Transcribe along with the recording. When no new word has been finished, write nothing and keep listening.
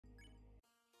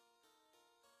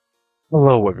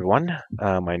Hello everyone,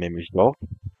 my name is Joe,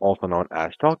 also known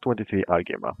as Talk23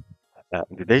 Gamer.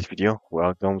 In today's video, we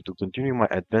are going to continue my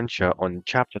adventure on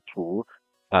Chapter 2,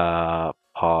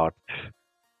 part,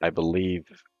 I believe,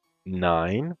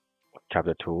 9,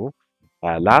 Chapter 2.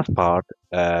 Last part,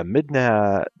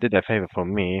 Midna did a favor for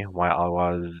me while I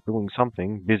was doing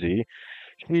something busy.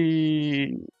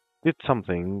 She did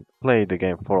something, played the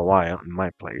game for a while in my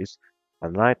place,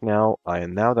 and right now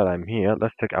that I'm here,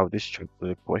 let's check out this trip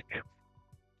really quick.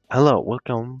 Hello,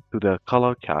 welcome to the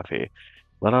Color Cafe.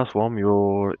 Let us warm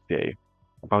your day.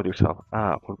 About yourself.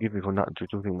 Forgive me for not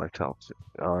introducing myself.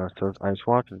 So I'm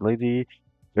Swart, lady,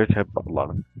 great head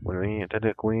butler. When we enter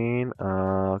the queen,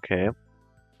 okay.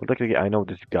 Well, technically, I know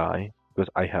this guy because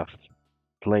I have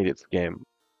played this game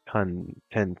 10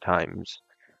 times.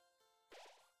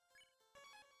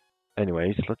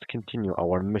 Anyways, let's continue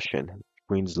our mission.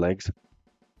 Queen's legs.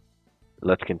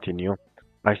 Let's continue.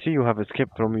 I see you have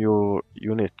escaped from your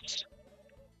units.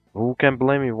 Who can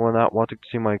blame me for not wanting to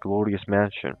see my glorious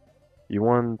mansion? You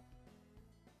want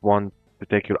to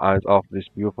take your eyes off this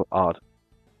beautiful art.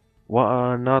 Why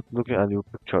are not looking at your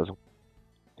pictures?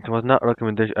 It was not a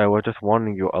recommendation, I was just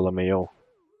warning you, LMAO.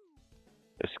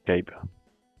 Escape.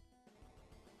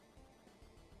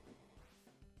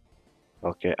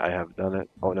 Okay, I have done it.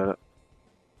 Oh, no, no.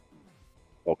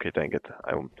 Okay, dang it.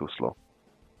 I'm too slow.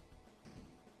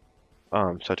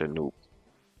 I'm such a noob.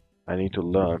 I need to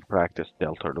learn, practice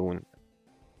Deltarune.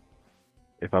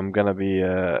 If I'm gonna be,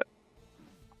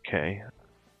 okay.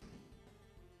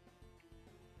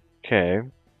 Okay.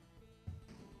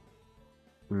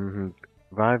 Mm-hmm.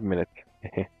 5 minutes.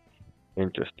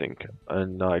 Interesting.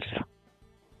 Nice.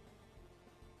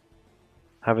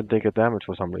 Haven't taken damage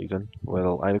for some reason.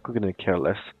 Well, I couldn't care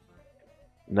less.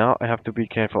 Now I have to be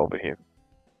careful over here.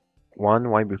 1.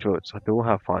 Why be fruits? 2.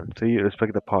 Have fun. 3.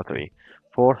 Respect the pottery.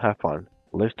 4. Have fun.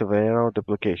 List of arrow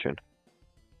duplication.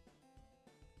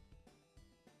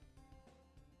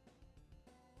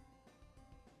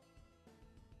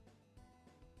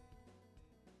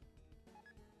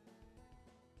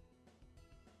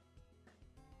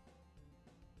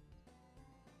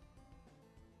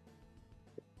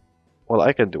 Well,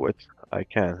 I can do it. I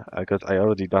can, because I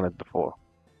already done it before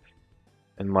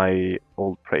in my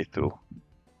old playthrough.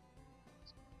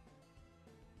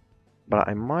 But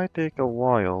I might take a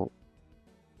while.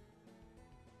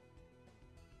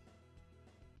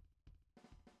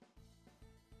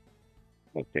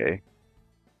 Okay.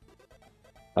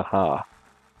 Aha.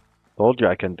 Told you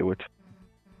I can do it.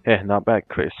 Hey, not bad,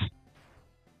 Chris.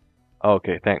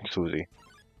 Okay, thanks, Susie.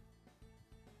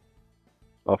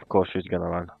 Of course she's gonna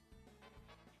run.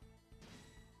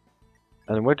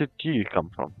 And where did G come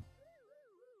from?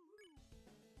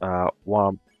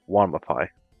 Warmify.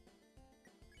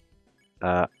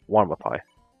 Warmify.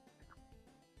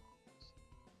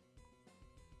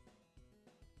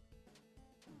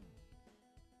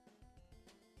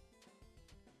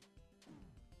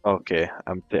 Okay,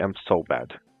 I'm so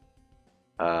bad.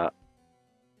 Uh,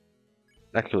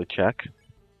 actually check.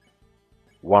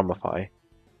 Warmify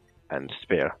and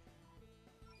spare.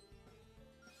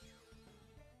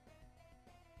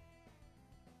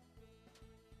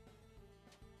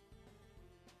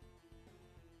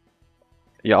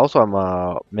 Yeah, also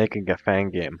I'm making a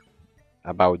fan game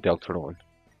about Deltarune.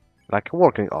 Like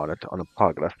working on it on a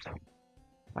progress.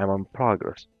 I'm on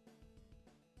progress.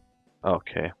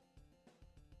 Okay.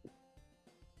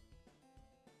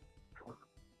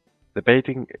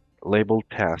 Debating label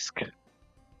task.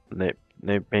 Na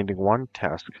painting one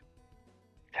task.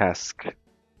 Task.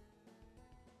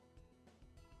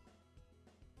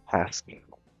 Task.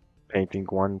 Painting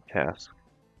one task.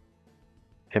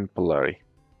 Temporary.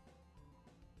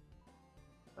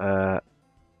 Uh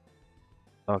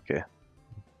okay.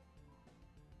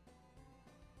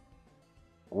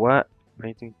 What?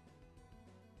 Painting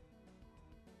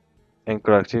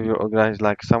incorrect. If you organize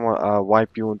like someone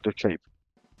wipe you into shape.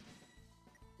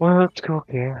 Well, it's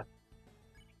okay.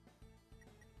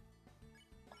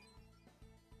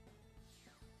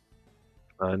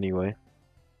 Anyway.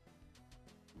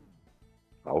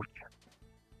 Ouch.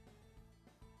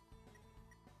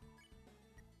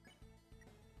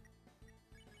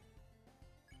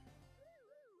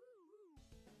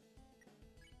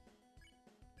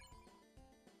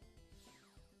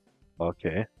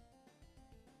 Okay.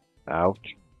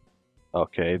 Ouch.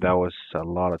 Okay, that was a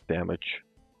lot of damage.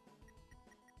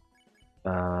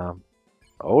 Um,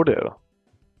 oh dear.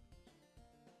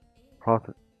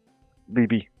 Process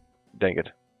BB. Dang it.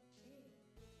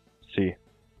 C.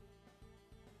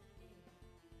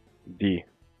 D.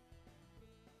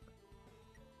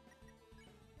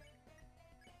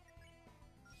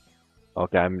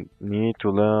 Okay, I need to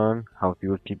learn how to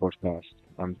use keyboard fast.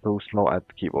 I'm too slow at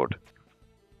the keyboard.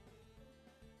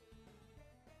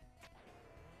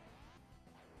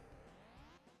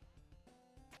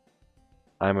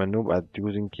 I'm a noob at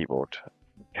using keyboard.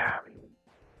 Yeah.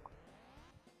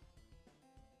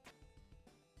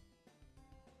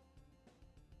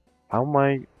 How am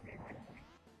I?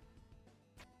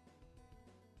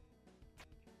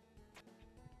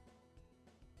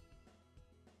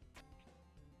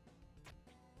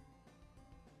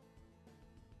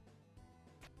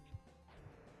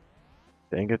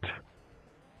 Dang it.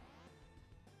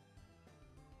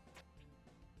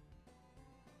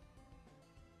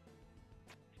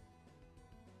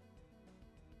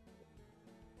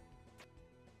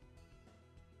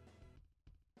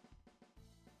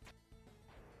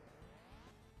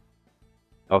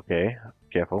 Okay,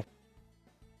 careful.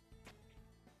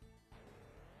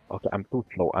 Okay, I'm too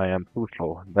slow. I am too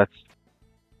slow. That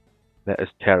is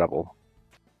terrible.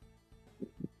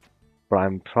 But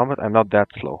I'm promise I'm not that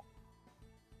slow.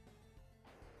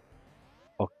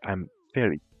 Okay, I'm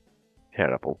very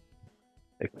terrible.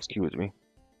 Excuse me.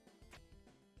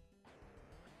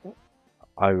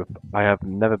 I I have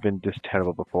never been this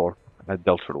terrible before at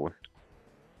Deltarune.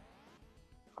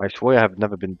 I swear I have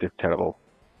never been this terrible.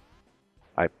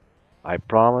 I I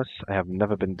promise I have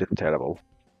never been this terrible.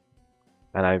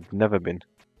 And I've never been.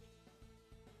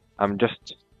 I'm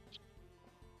just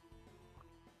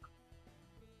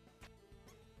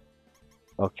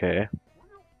okay.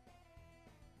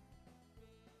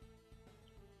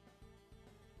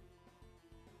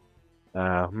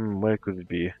 Where could it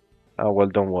be? Oh well,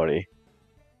 don't worry.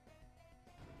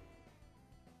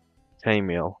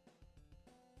 Chainmail.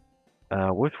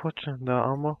 What's the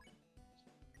armor?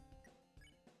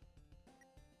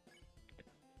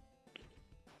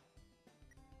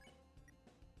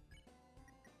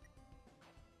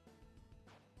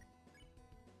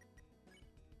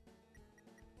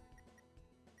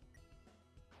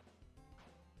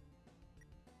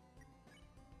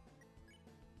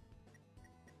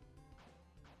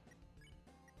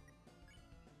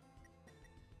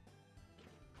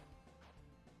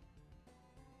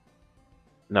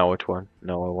 No, which one?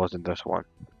 No, it wasn't this one.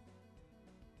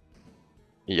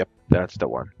 Yep, that's the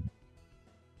one.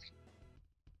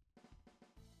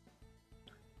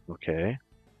 Okay.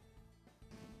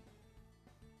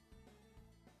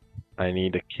 I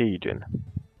need a Cajun.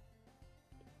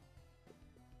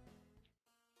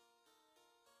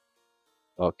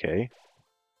 Okay.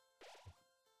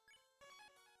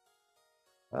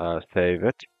 Save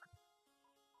it.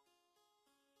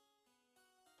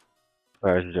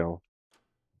 Where's Joe?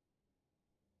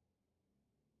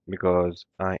 Because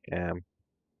I am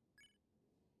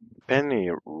penny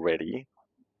ready.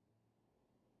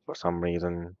 For some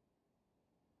reason,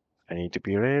 I need to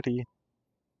be ready.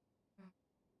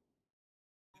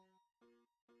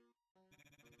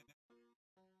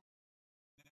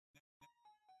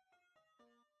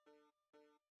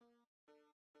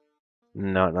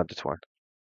 No, not this one.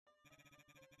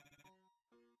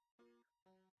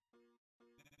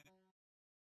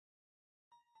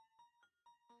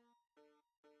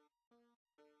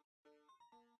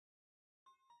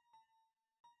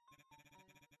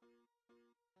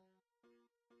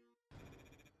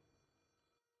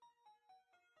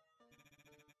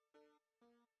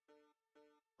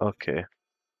 Okay.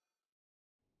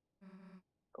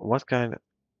 What kind of...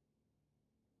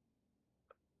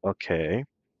 Okay.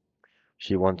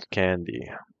 She wants candy.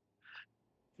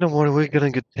 Don't worry, we're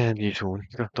gonna get candy soon.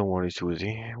 Don't worry,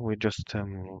 Susie. We just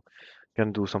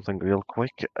gonna do something real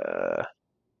quick.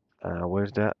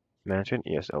 Where's that mansion?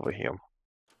 Yes, over here.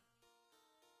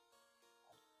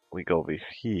 We go over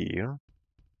here.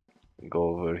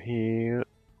 Go over here.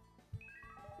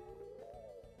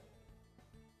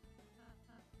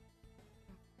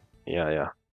 Yeah, yeah.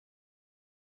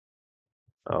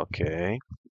 Okay.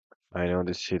 I know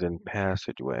this hidden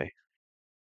passageway,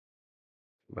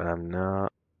 but I'm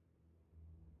not.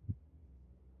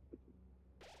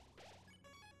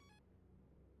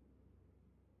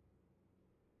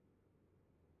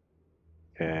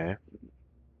 Okay.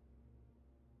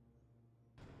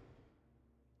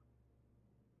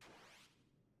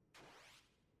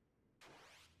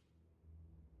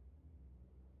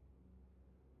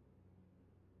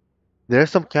 There's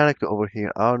some character over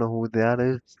here. I don't know who that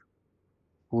is.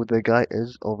 Who the guy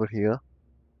is over here.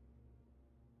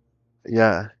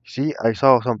 Yeah, see, I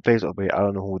saw some face over here. I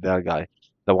don't know who that guy.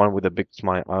 The one with the big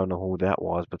smile. I don't know who that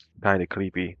was, but kind of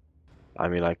creepy. I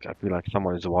mean, like, I feel like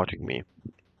someone is watching me,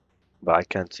 but I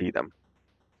can't see them.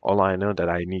 All I know that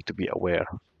I need to be aware.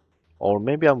 Or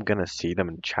maybe I'm gonna see them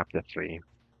in chapter 3.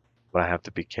 but I have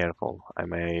to be careful. I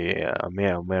may or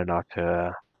may not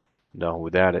know who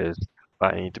that is,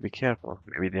 but I need to be careful.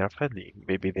 Maybe they are friendly.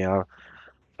 Maybe they are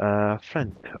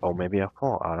friend, or maybe a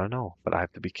foe. I don't know, but I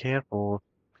have to be careful.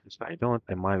 If I don't,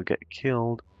 I might get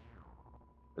killed.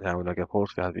 Now, like, of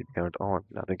course, we have been turned on.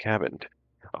 Nothing happened.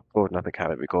 Of course, nothing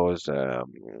happened because,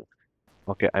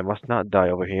 okay, I must not die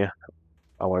over here.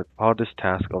 Our hardest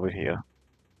task over here.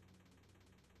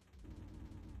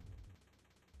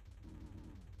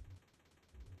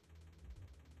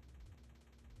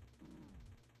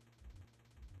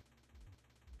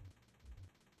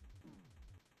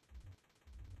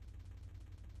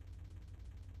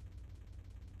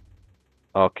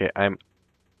 Okay,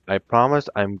 I promise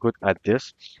I'm good at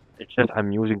this. It's just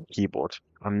I'm using keyboard.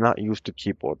 I'm not used to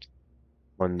keyboard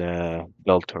on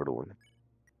Deltarune.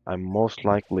 I'm most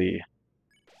likely.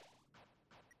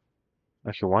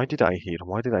 Actually, why did I hear?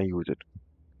 Why did I use it?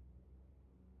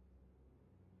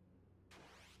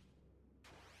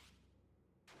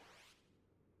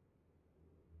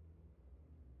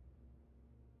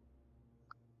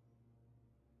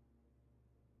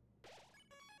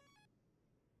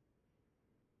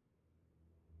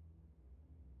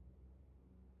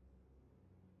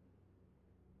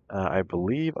 I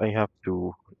believe I have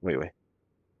to. Wait.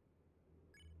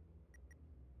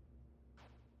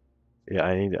 Yeah,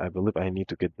 I need. I believe I need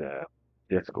to get the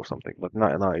disc or something, but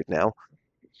not right now.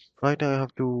 Right now, I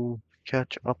have to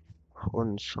catch up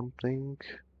on something.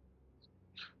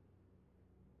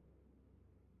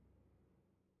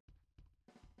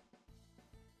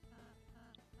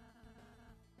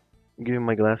 Give me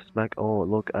my glasses back. Oh,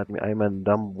 look at me. I'm a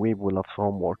dumb weeb who loves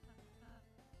homework.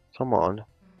 Come on.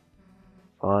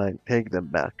 Fine, take them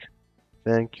back.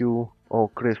 Thank you. Oh,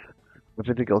 Chris,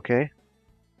 everything okay?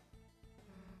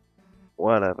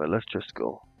 Whatever, let's just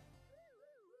go.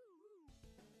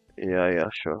 Yeah,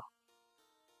 sure.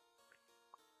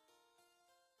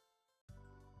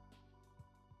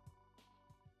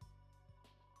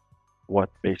 What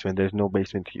basement? There's no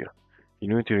basement here.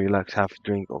 You need to relax, have a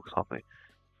drink or something.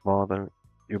 Bother,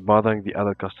 you're bothering the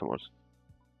other customers.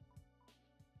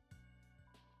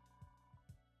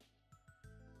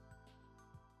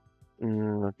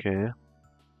 Okay.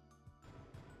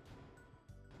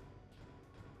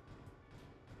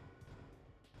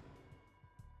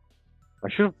 I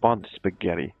should have bought the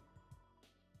spaghetti.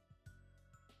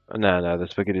 No, the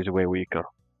spaghetti is way weaker.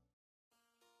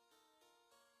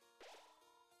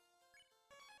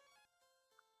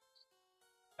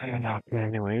 Okay,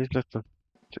 anyways, let's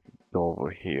go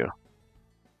over here.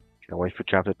 Can't wait for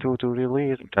chapter 2 to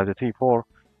release. Chapter 3, 4.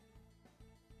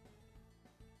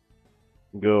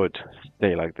 Good.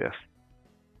 Stay like this.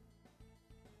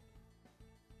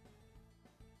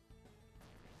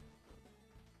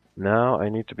 Now I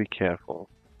need to be careful.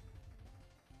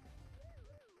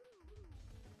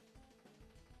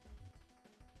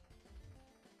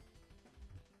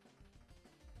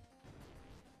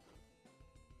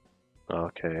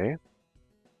 Okay.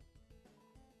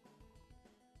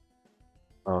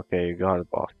 Okay, you got it,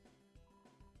 boss.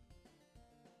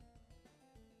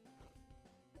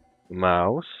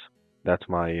 Mouse. That's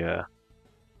my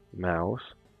mouse.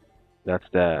 That's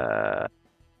the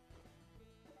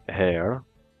hair.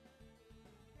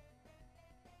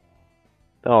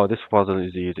 Oh, this puzzle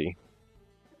is easy.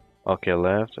 Okay,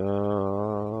 left.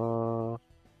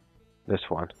 This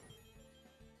one.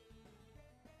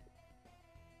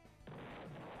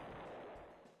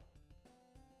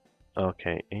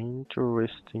 Okay,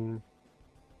 interesting.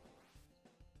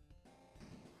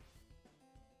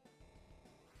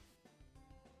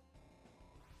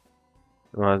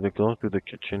 As we go to the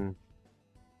kitchen.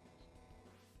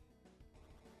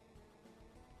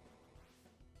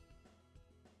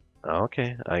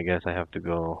 Okay, I guess I have to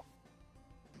go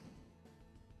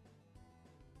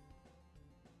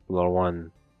floor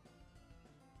one.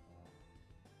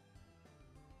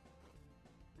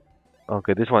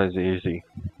 Okay, this one is easy.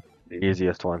 The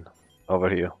easiest one. Over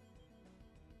here.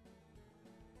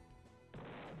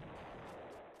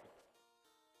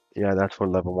 Yeah, that's for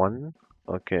level one.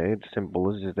 Okay, the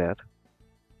simple is that.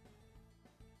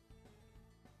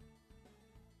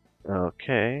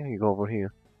 Okay, you go over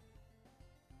here.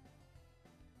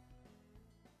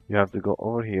 You have to go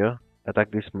over here,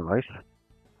 attack this mouse,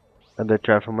 and the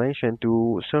transformation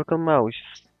to circle mouse.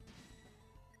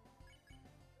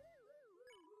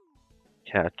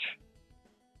 Catch.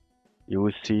 You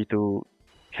will see to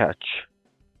catch.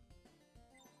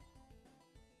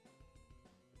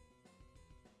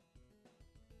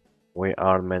 We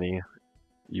are many.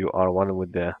 You are one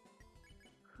with the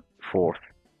fourth.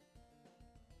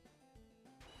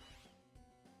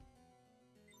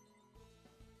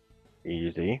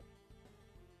 Easy.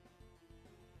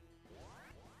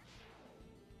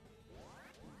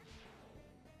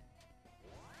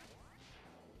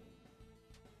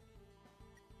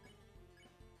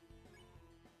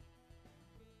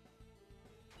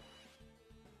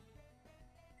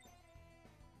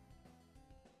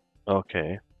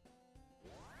 Okay.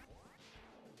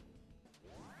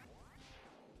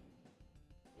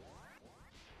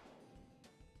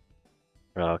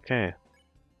 Okay.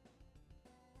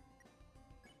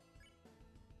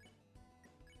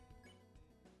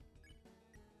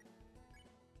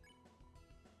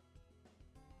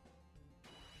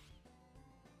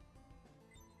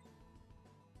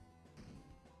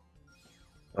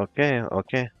 Okay.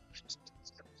 Okay.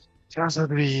 Sounds like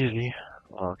be easy.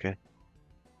 Okay.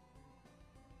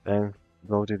 Then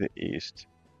go to the east.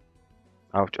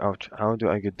 Ouch, ouch. How do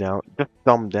I get down? Just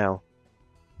thumb down.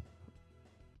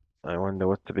 I wonder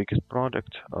what's the biggest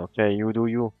project. Okay, you do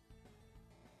you.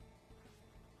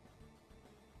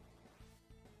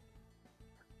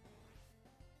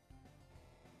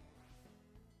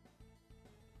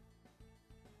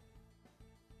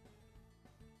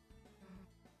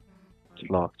 It's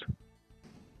locked.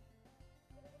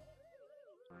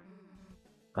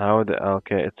 How the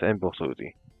okay, it's impossible.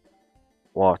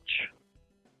 Watch.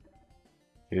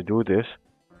 You do this.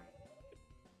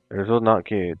 Result not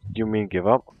key. Do you mean give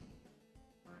up?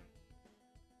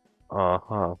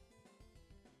 Uh-huh.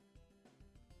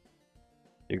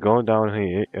 You go down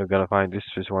here, you're gonna find this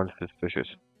fish one suspicious.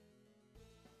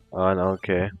 And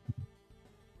okay.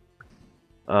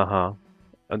 Uh-huh.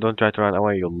 And don't try to run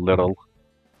away, you little.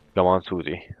 Come on,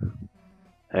 Susie.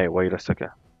 Hey, wait a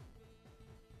second.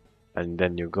 And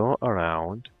then you go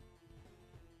around,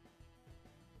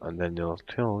 and then you'll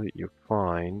till you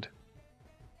find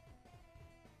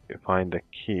the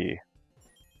key.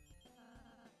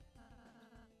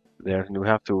 There, you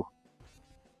have to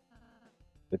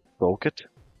poke it.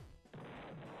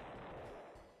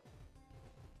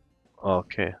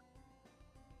 Okay.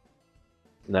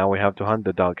 Now we have to hunt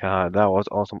the dog. Haha, that was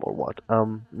awesome or what?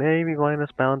 Maybe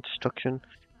minus bound destruction.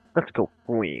 Let's go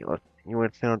free. Let's see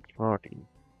what's third party.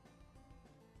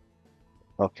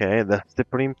 Okay, the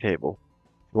supreme table.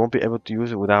 You won't be able to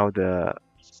use it without the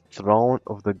throne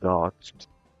of the gods.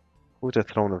 Who's the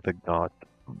throne of the gods?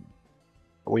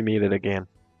 We made it again.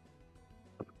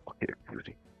 Okay, excuse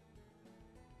me.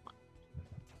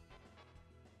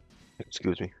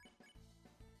 Excuse me.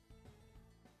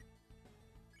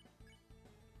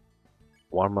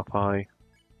 Warmify.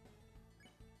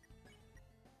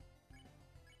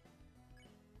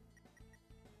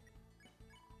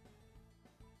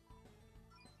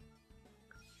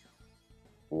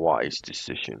 Wise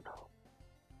decision.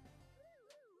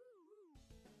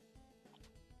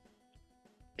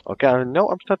 Okay, I know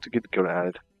I'm starting to get good at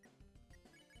it.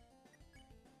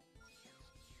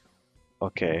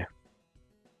 Okay,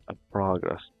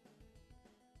 progress.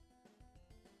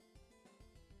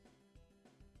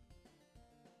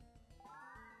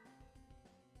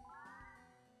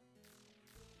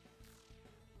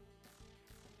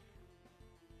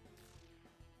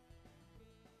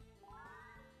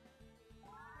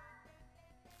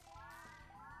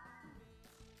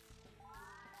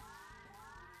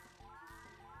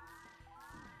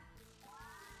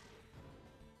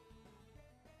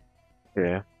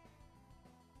 Okay,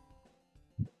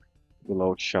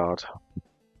 reload shot.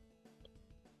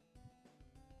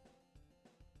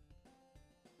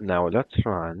 Now let's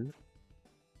run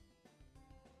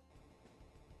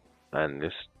and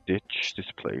let's ditch this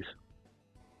place.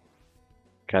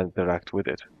 Can't interact with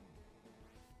it.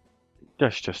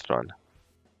 Just run.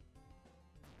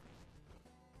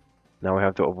 Now we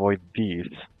have to avoid these.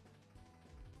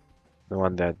 The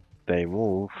one that they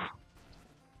move.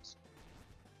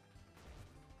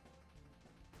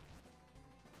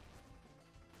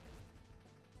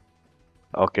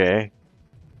 Okay,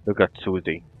 look at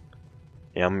Susie.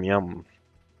 Yum yum.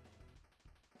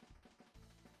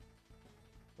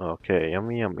 Okay,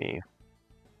 yummy yummy.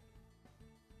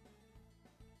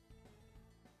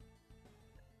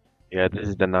 Yeah, this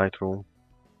is the night room.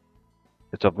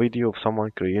 It's a video of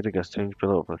someone creating a strange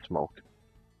pillar of smoke.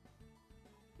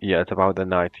 Yeah, it's about the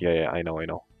night. Yeah, yeah, I know, I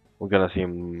know. We're gonna see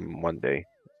him one day,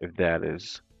 if that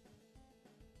is.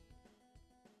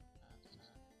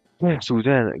 Yeah,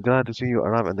 Suzanne, glad to see you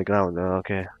arrive at the ground.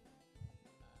 Okay.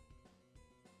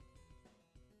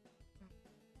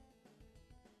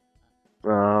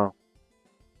 Uh,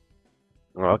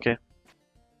 okay.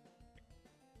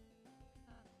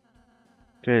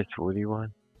 Okay, it's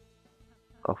 41.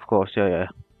 Of course, yeah, yeah.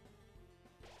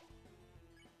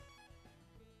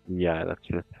 Yeah, let's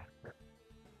just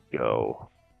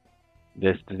go.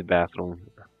 This is the bathroom.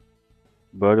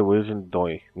 Bird Wilson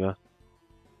Doy, yeah.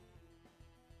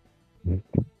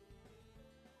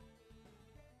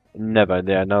 Never,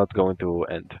 they are not going to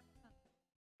end.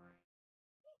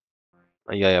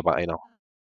 Yeah, yeah, but I know.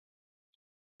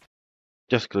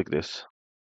 Just click this.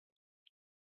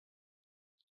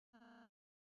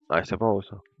 I suppose.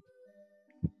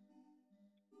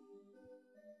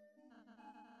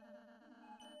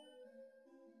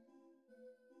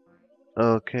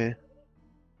 Okay.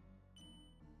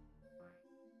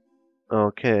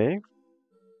 Okay.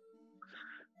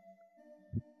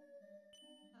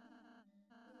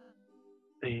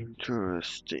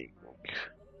 Interesting.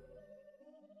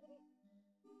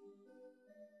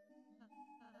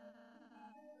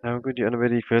 How could you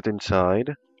anybody fit inside?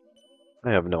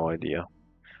 I have no idea.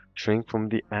 Shrink from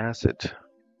the acid.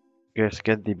 Guess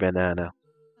get the banana.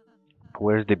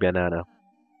 Where's the banana?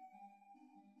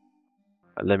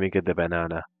 Let me get the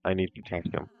banana. I need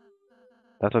potassium.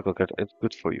 That's okay. It's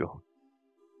good for you.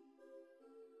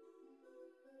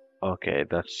 Okay,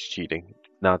 that's cheating.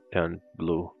 Not turn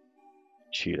blue.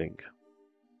 Cheating.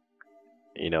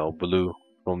 Blue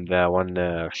from that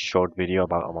one short video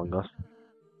about Among Us.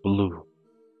 Blue.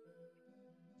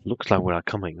 Looks like we are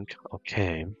coming.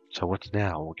 Okay, so what's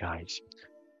now, guys?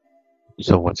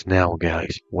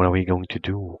 What are we going to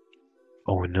do?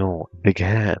 Oh no, big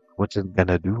head. What's it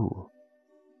gonna do?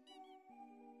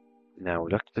 Now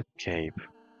let's escape.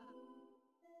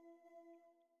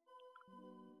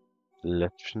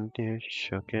 Let's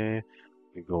finish. Okay,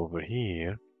 we go over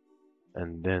here,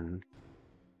 and then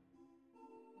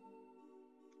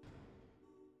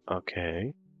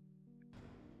okay,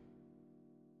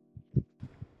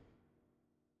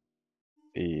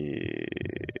 eh,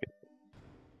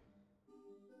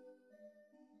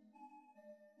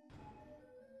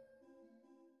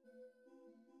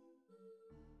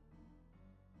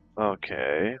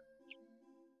 okay.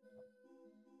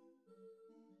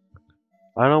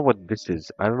 I don't know what this is.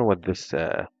 I don't know what this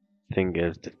thing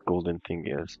is. This golden thing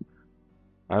is.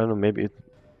 I don't know. Maybe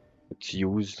it's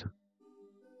used.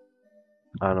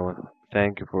 I don't know.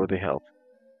 Thank you for the help.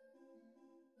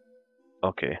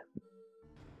 Okay.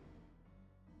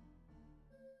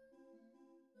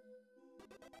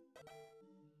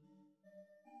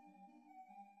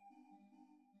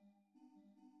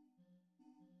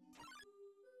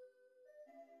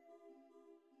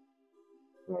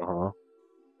 Uh-huh.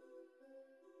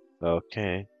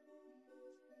 Okay.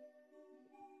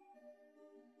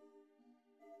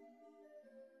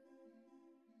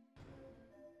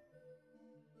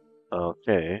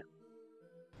 Okay.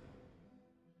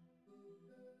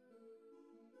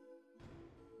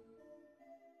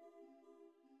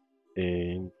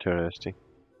 Interesting.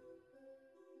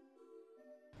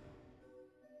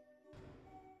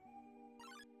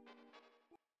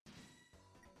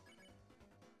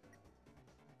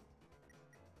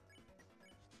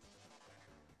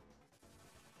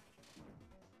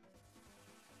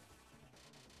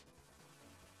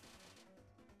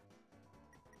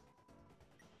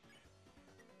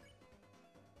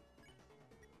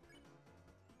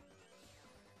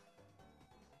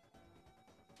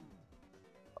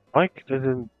 Why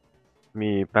doesn't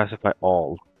me pacify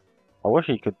all? I wish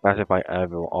he could pacify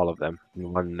all of them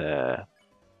in one.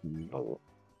 No.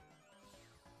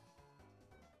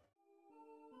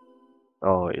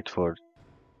 Oh, it for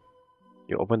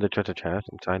you open the treasure chest.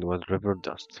 Inside was river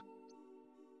dust.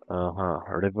 Uh-huh.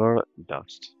 River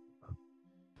dust.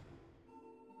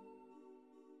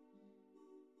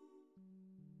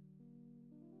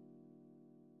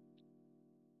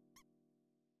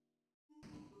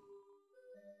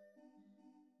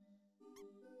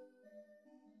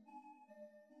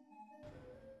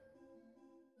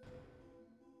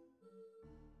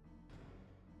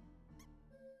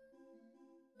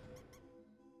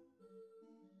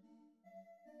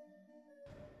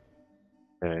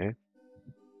 Okay.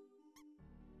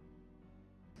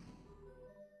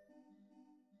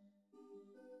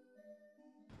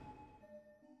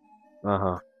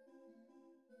 Uh-huh.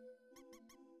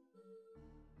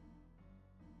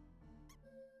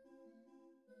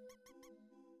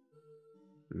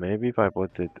 Maybe if I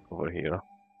put it over here.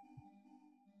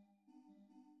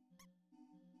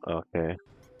 Okay.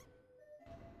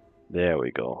 There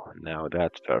we go. Now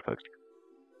that's perfect.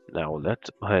 Now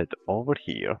let's head over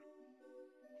here,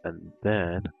 and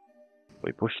then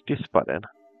we push this button,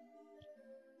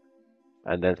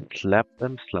 and then slap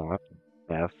them slap.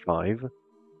 F5.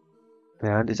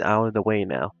 And is out of the way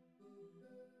now.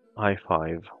 High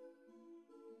five.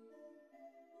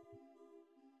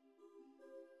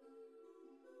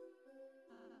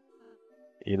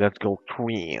 Yeah, let's go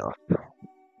twin.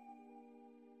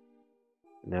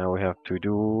 Now we have to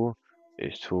do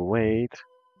is to wait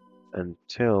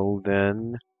until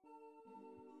then.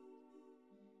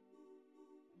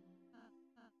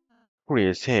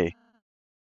 Chris, hey,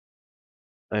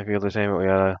 I feel the same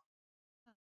way.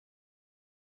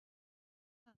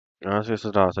 It's just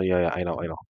a dot, so yeah, I know.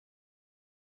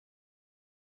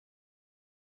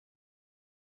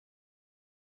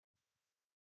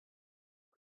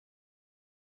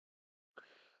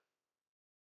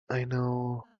 I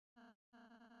know.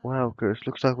 Wow, Chris,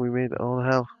 looks like we made all the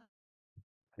house.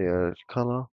 Here's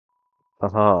color.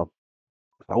 Haha.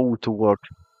 Oh, to work.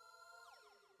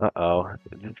 Uh-oh.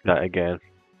 This guy again.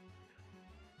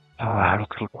 Ah,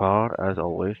 looks like hard, as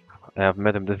always. I have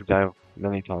met him, this guy,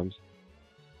 many times.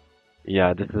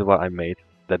 Yeah, this is what I made.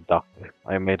 The duck.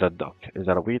 I made a duck. Is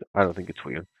that a weed? I don't think it's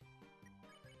weird.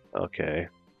 Okay.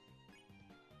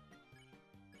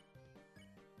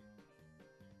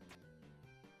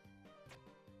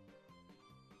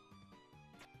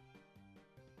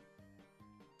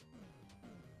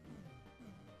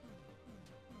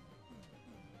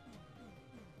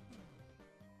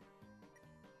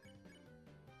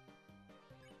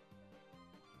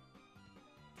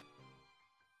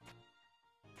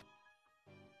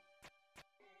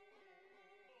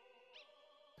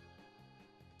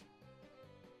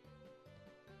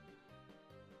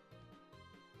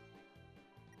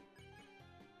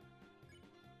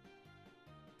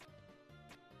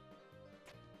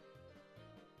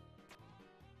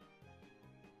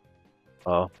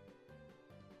 Oh,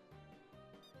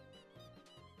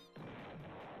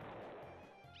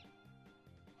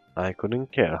 I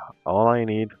couldn't care. All I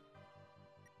need,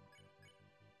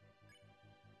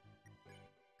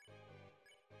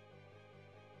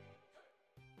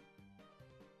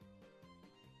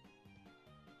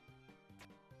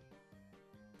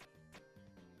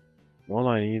 all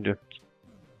I need.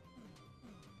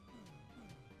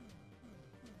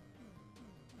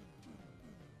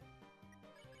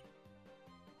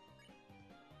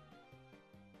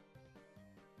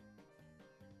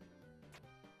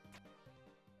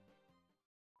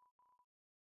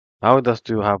 How does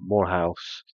to have more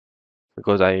house?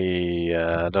 Because I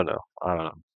don't know. I don't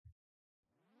know.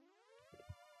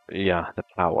 Yeah, the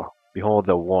power. Behold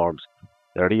the warmth.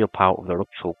 The real power of the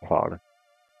Ruxel cloud.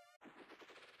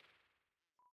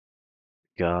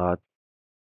 God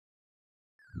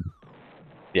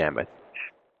damn it.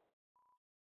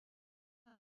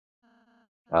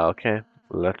 Okay,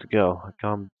 let's go.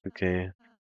 Come, okay.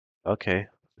 Okay,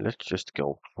 let's just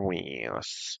go.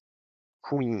 Queens.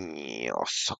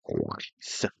 Queens.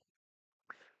 Queens.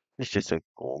 Let's just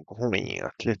go. Queens.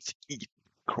 Let's eat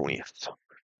queens.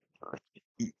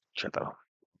 Eat each other.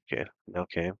 Okay,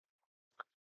 okay.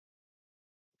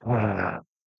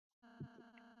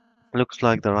 Looks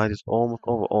like the ride is almost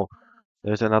over. Oh,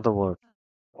 there's another word.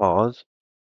 Pause.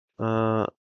 Uh,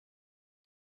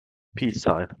 peace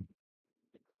sign.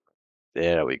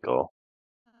 There we go.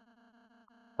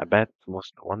 I bet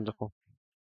most wonderful.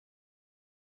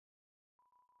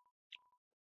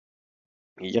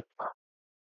 Yep.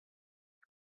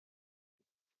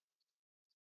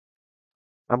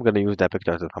 I'm gonna use that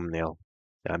picture as a thumbnail.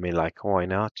 I mean, like, why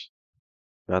not?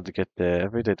 Not to get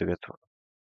every day to get.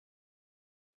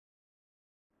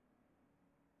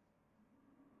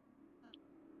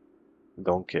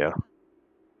 Don't care.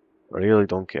 Really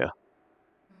don't care.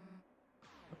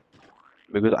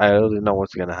 Because I already know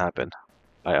what's gonna happen.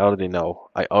 I already know.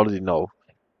 I already know.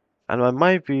 And I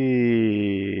might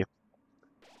be.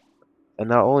 And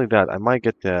not only that, I might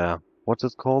get the. What's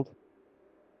it called?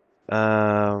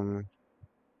 Um,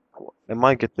 I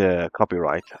might get the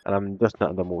copyright, and I'm just not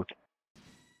in the mood.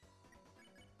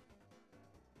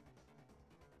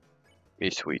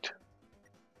 Be sweet.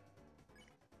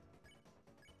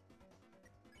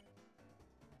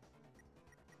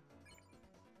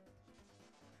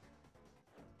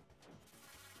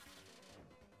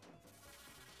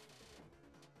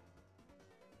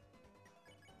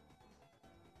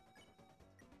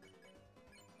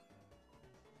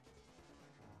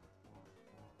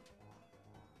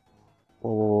 Whoa,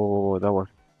 whoa, whoa, whoa, whoa, that was.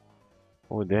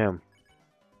 Oh, damn.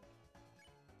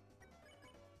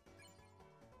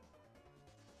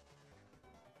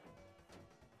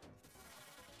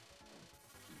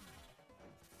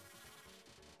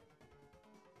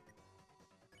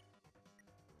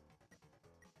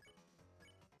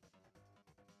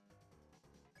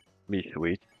 Be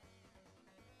sweet.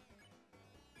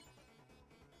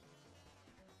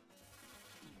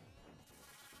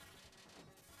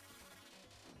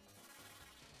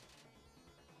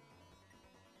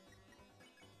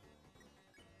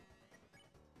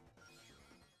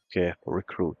 Okay,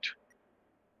 recruit.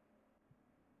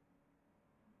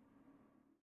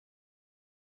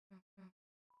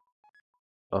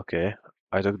 Okay,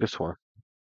 I took this one,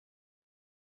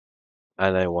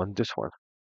 and I want this one.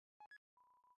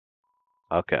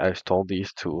 Okay, I stole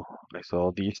these two. I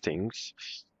stole these things.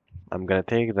 I'm gonna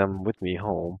take them with me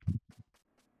home,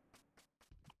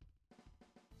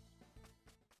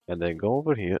 and then go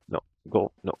over here. No,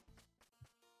 no,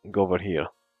 go over here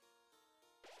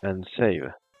and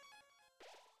save.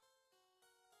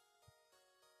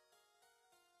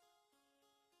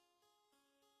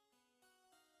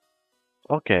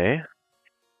 Okay,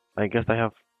 I guess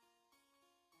I've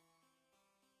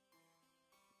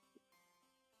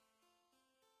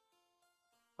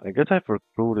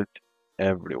recruited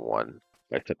everyone,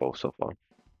 I suppose, so far,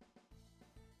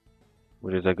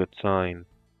 which is a good sign.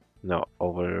 No,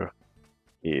 over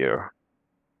here.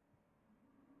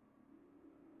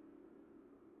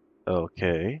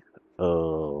 Okay.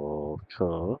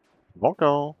 Okay.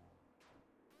 Bonjour.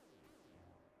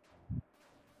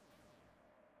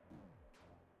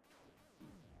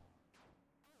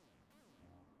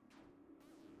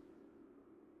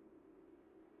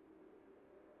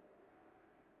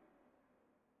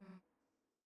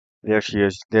 There she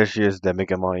is. There she is, the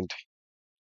Mega Mind.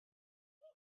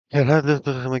 Yeah, that's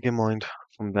the Mega Mind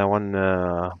from that one,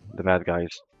 the bad guys.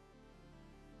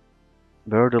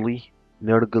 Nerdily,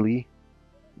 Nerdily,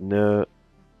 Ner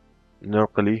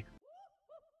Nerkily.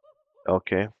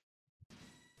 Okay.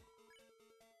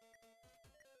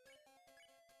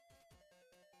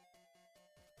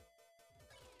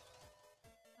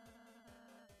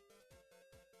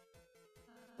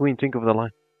 Queen, think of the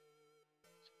line.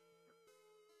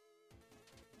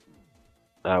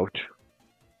 Out.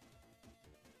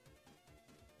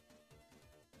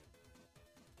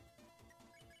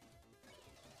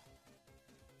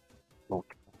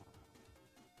 Okay.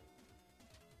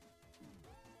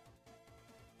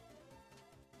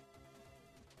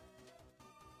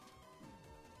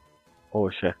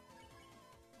 Oh shit.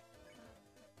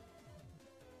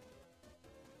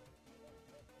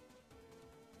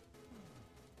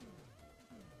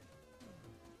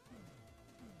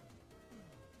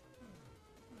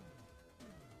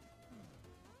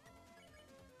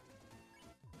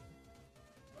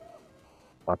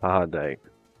 Pataha day.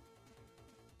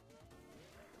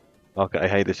 Okay, I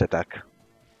hate this attack.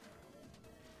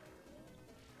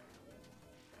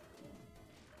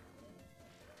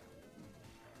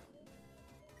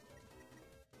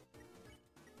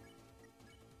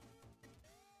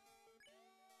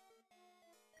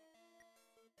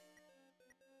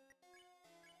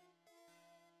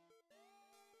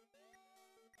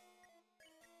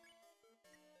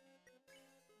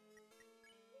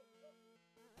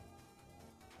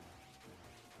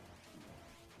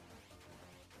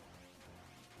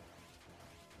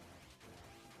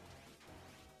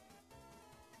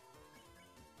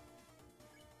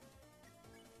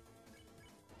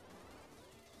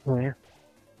 Oh yeah.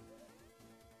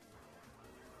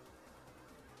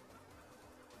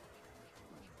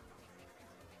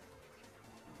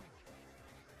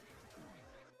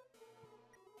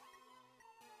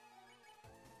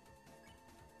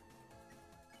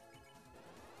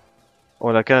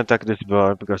 Well, I can attack this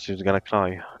bird because she's gonna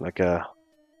cry.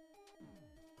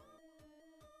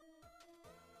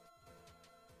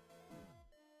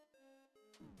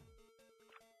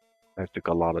 I took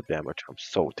a lot of damage. I'm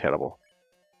so terrible.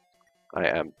 I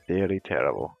am very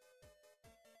terrible.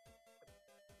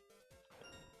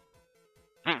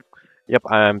 Mm. Yep,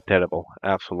 I am terrible.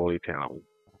 Absolutely terrible.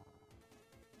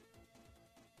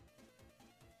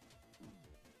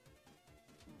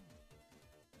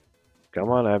 Come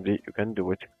on, Abdi, you can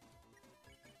do it.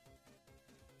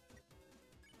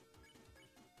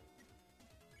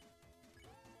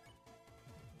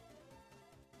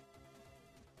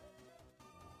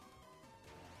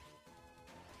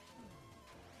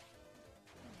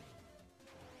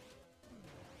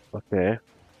 Okay.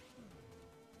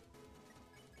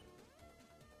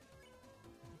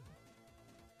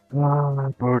 Ah,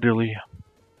 Birdily.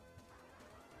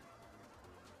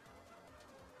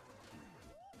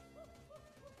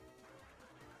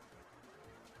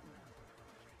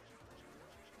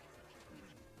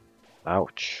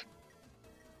 Ouch.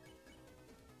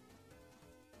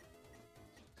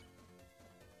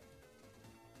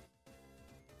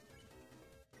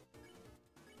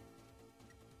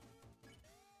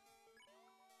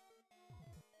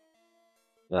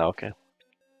 Ah, okay.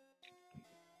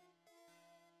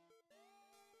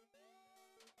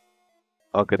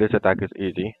 Okay, this attack is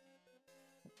easy.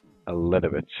 A little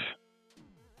bit.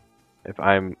 If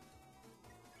I'm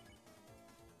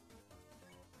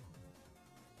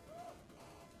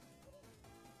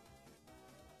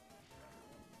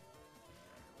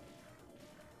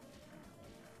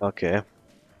okay.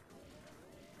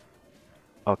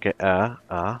 Okay, ah.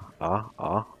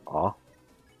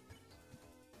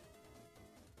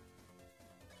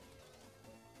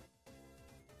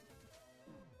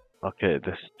 Okay,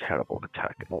 this terrible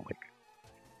attack. Oh my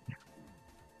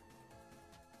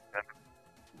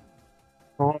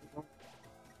god.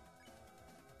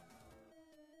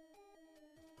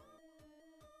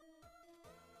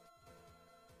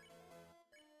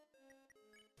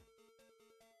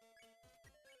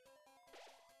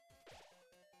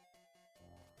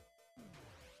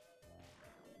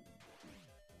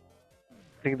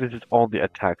 think this is all the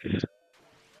attacks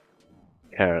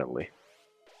currently.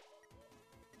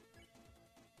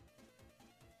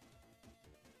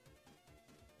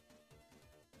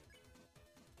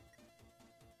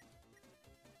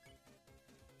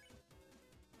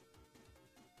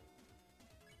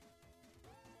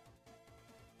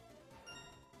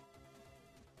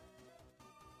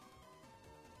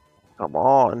 Come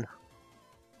on.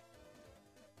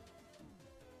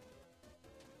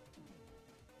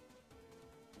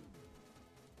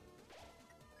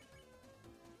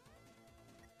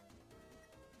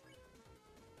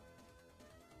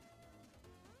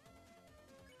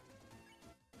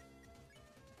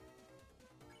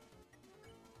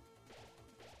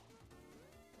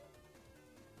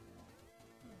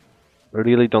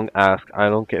 Really don't ask. I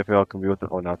don't care if you're a computer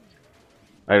or not.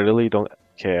 I really don't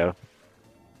care.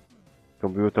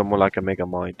 Computer more like a mega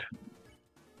mind.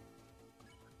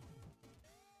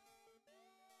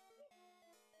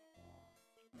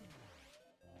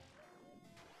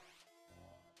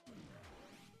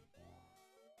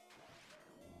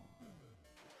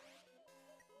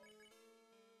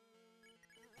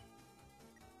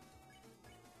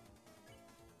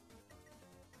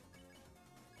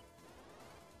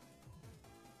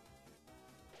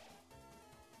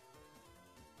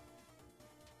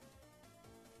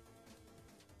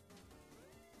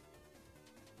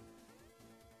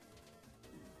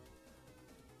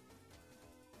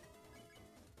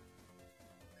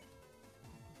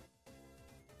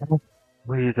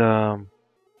 Wait, okay,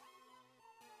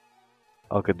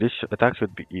 this attack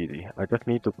should be easy. I just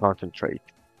need to concentrate.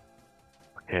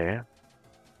 Okay,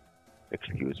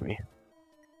 excuse me.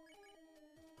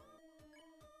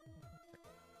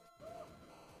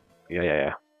 Yeah, yeah,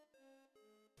 yeah.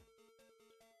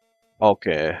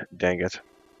 Okay, dang it.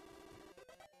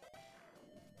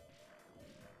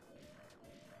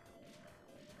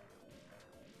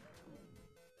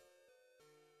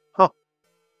 Huh.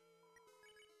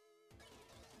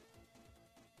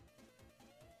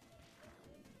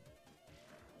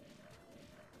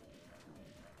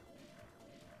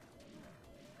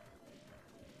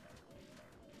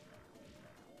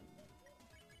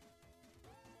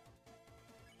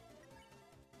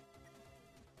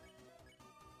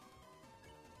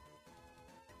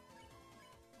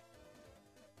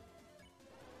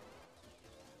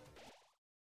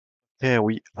 Here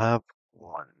we have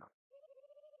one.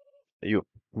 You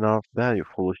not there, you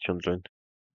foolish children.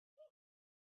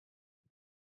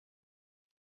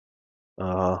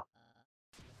 Uh,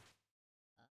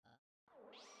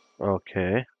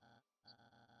 okay.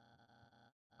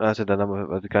 That's the number.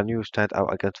 But can you stand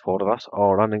out against four of us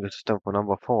or running the system for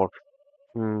number four?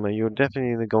 Hmm, you're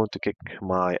definitely going to kick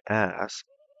my ass.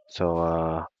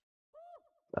 So,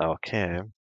 okay.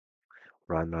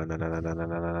 Run, run, run, run, run, run, run,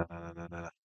 run, run, run, run, run.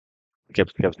 Skip.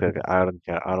 I don't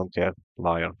care. I don't care.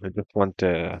 Liar. I just want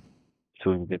to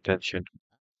the attention.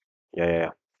 Yeah, yeah, yeah.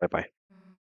 Bye bye.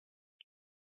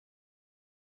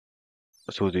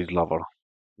 Susie's lover.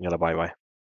 Yeah, bye bye.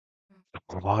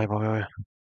 Bye bye.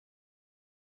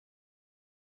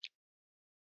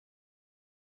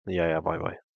 Yeah, yeah, bye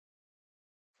bye.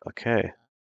 Okay.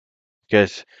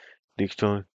 Guess,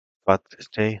 Dickstone, but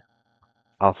stay.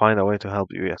 I'll find a way to help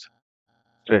you, yes.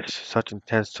 Trish, such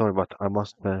intense story, but I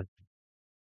must,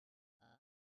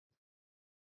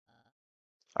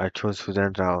 I chose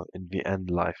Suzanne Rao in the end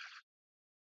life.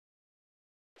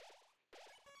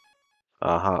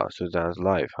 Aha, Suzanne's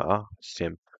life, huh?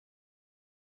 Sim.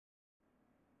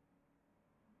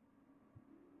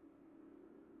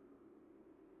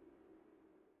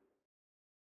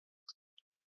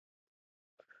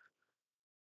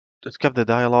 To skip the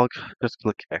dialogue, just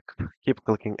click X. Keep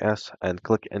clicking S and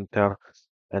click Enter,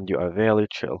 and you are very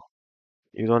chill.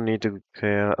 You don't need to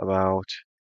care about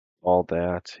all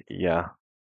that. Yeah,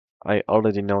 I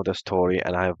already know the story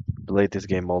and I've played this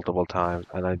game multiple times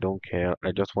and I don't care.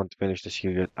 I just want to finish the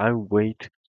series. I wait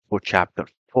for chapter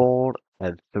 4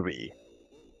 and 3.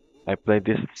 I played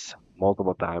this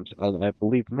multiple times and I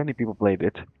believe many people played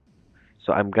it.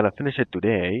 So I'm gonna finish it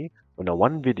today on a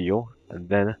one video and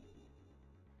then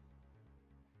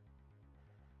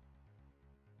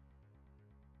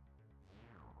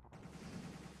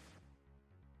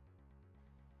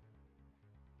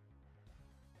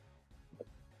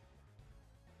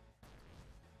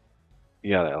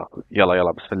يلا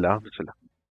يلا بسم الله بسم الله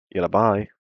يلا باي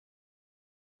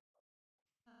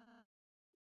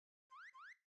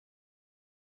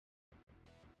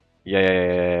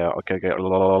yeah okay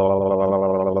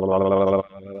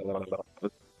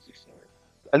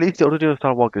at least the original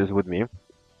Star Walker is with me.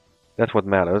 That's what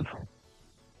matters.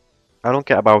 I don't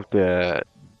care about the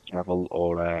travel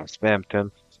or spam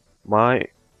 10. My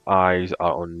eyes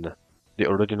are on the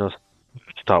original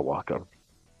Star Walker.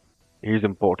 He's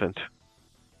important.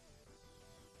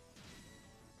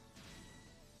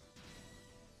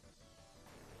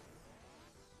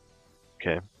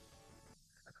 Okay.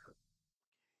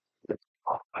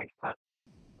 Oh my God.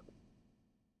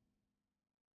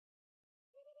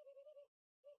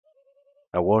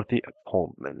 A worthy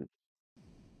opponent.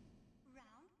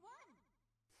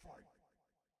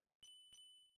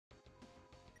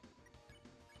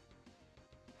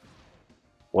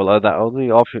 Well, the only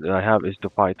option that I have is to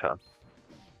fight her.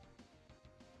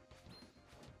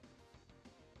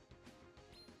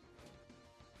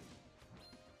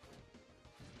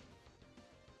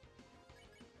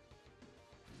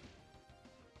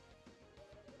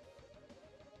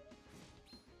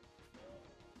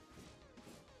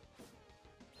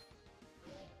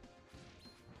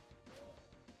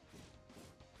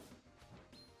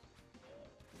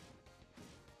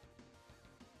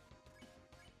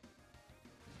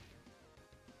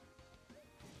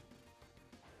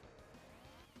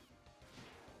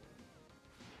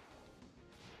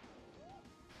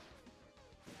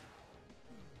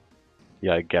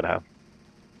 Yeah, I get her.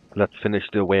 Let's finish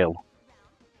the whale.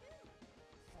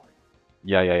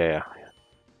 Yeah, yeah, yeah, yeah.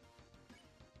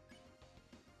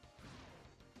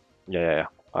 Yeah, yeah, yeah.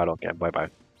 I don't care. Bye bye.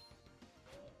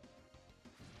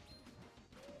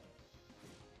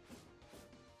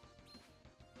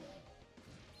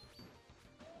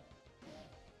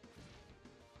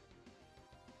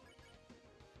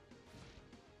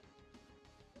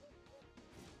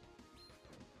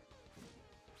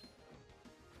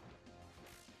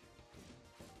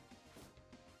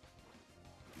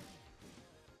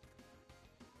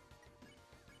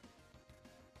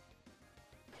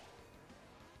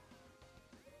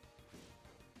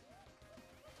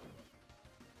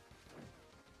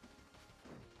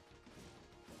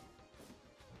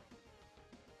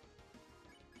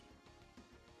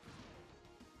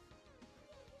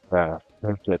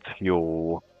 That's it.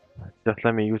 You just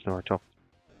let me use my job.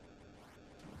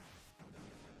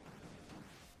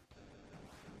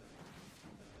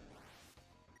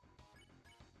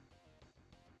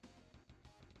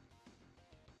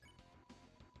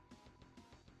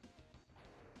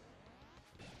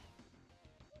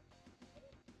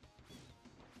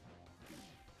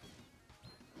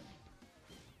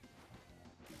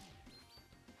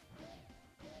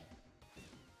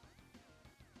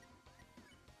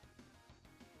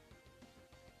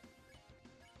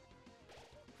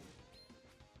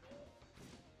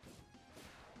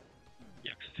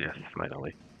 Yes, yes,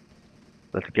 finally.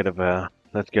 Let's get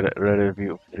a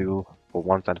review of you for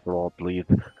once and for all, please.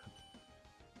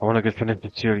 I wanna get finished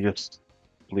the serious,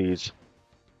 please.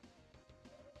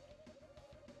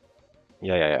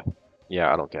 Yeah, yeah, yeah.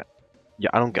 Yeah, I don't care. Yeah,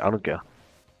 I don't care. I don't care.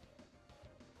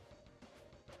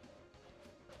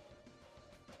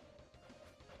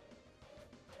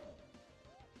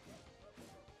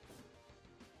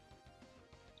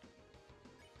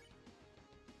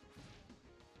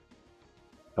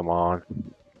 Come on.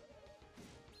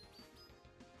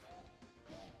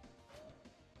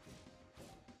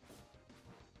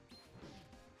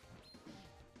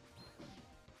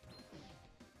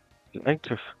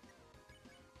 Anxious.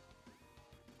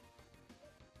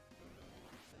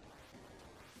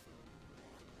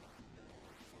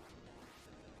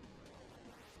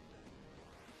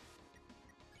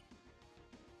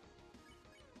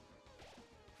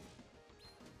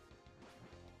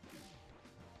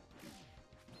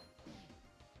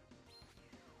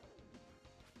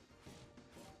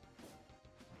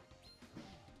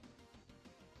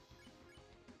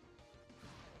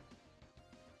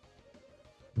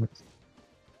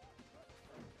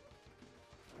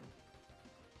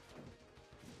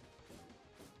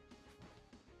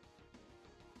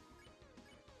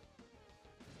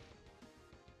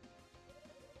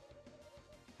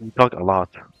 You talk a lot.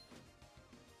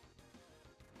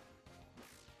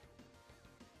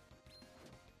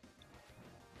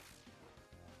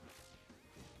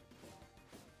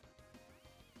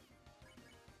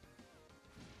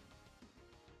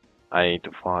 I need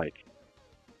to fight.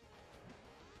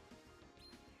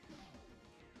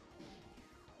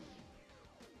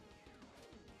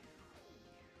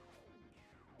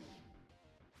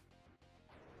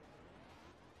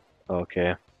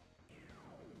 Okay.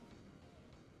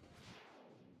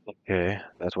 Okay.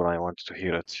 That's what I wanted to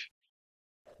hear it.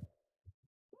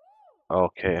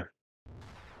 Okay.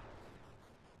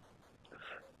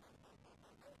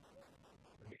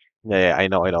 Yeah, yeah, I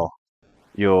know, I know.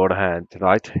 Your hand,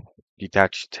 right?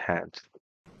 Detached hand.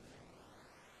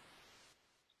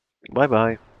 Bye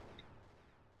bye.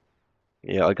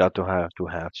 Yeah, I got to have two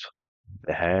halves,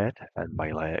 the head and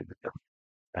my leg.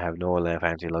 I have no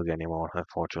fancy legs anymore,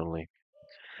 unfortunately.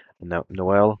 No,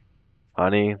 Noel,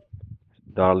 honey,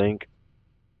 darling,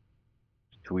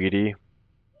 sweetie,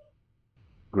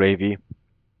 gravy.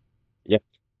 Yep,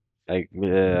 I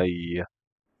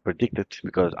predicted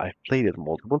because I've played it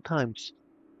multiple times.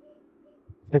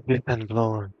 And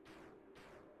blown.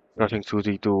 Rushing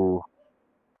Susie to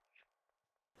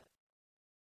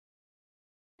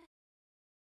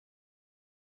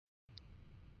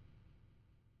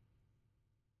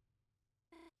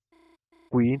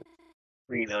Queen.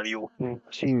 Queen, are you?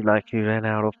 Seems like you ran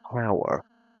out of power.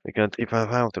 Because if I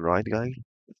found it right, guys,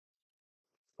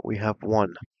 we have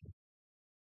one.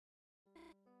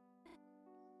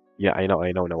 Yeah, I know,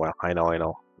 Noel. I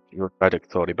know. Your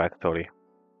backstory, backstory.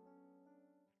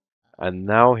 And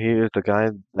now he is the guy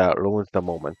that ruins the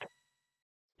moment.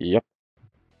 Yep.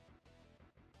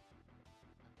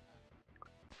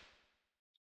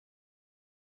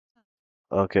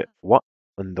 Okay, what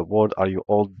in the world are you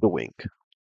all doing?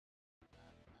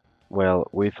 Well,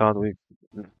 we thought we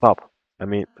stop. I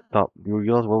mean, stop. You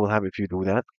realize what will happen if you do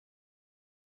that?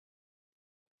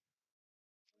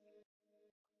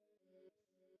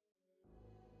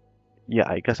 Yeah,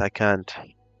 I guess I can't.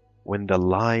 When the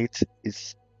light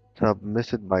is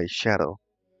submitted by shadow,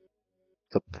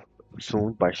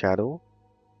 subsumed by shadow,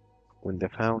 when the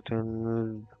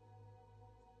fountains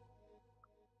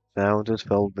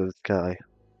fill the sky.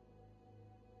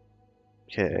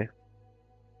 Okay,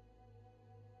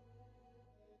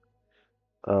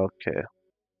 okay.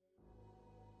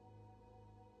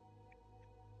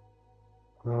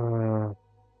 Uh,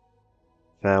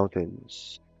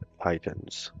 Fountains,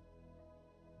 titans,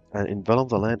 and envelop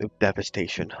the land of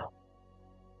devastation.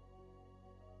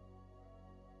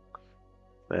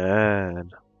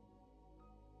 Man,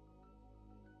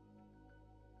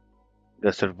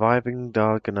 the surviving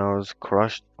Darkanars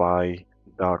crushed by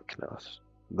darkness,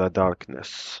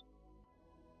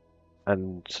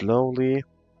 and slowly,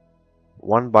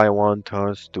 one by one,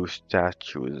 turns to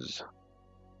statues,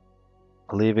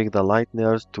 leaving the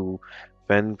Lightners to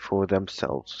fend for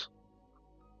themselves,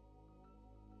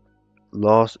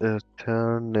 lost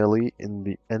eternally in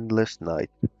the endless night.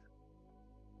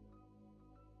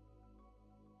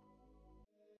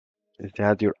 Is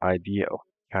that your idea of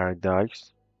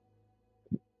paradise?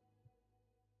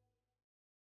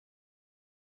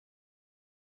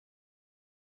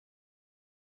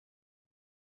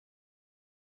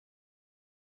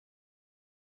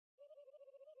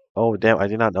 Oh, damn, I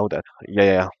did not know that. Yeah,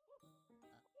 yeah,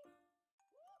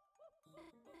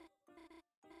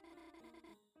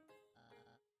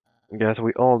 yeah. Guess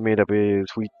we all made up a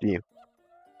sweet tea.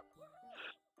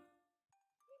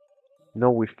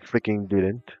 No, we freaking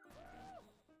didn't.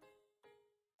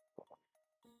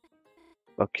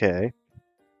 Okay,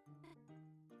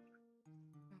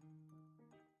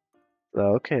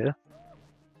 okay.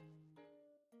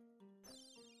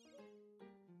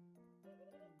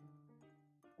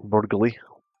 Burgley.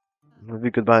 Maybe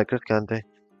goodbye, Chris, can't they?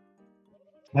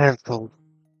 Cancelled.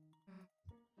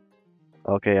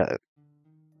 Okay,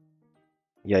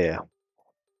 yeah, yeah.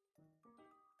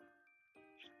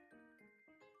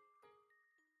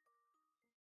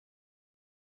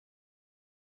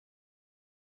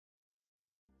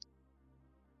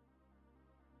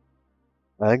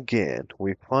 Again,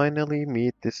 we finally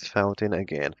meet this fountain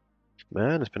again.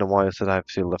 Man, it's been a while since I've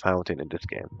seen the fountain in this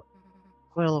game.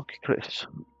 Well, okay, Chris.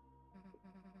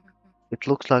 It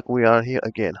looks like we are here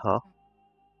again, huh?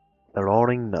 The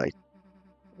roaring night.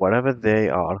 Whatever they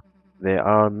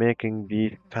are making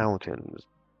these fountains.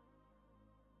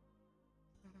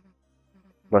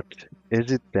 But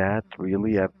is it that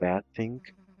really a bad thing?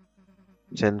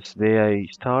 Since they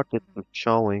started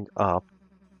showing up,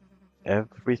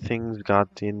 everything's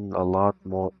gotten a lot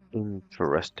more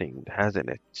interesting, hasn't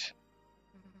it?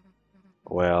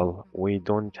 Well, we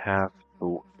don't have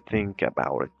to think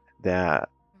about it that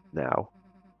now.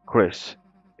 Chris,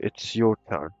 it's your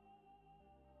turn.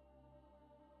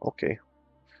 Okay.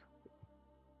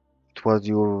 It was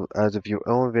your as if your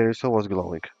own very soul was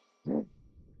glowing.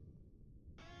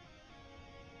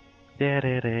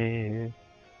 Da-da-da.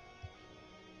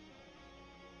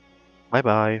 Bye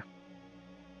bye.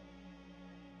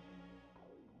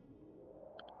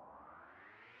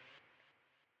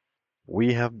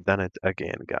 We have done it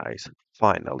again, guys.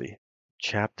 Finally.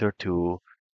 Chapter 2.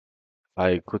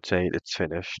 I could say it's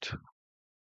finished.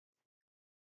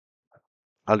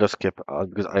 I'll just skip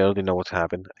because I already know what's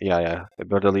happened. Yeah, yeah.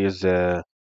 Bertoli is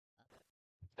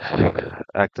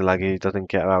acting like he doesn't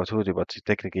care about Susie, but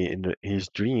technically in his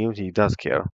dreams he does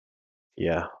care.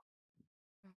 Yeah.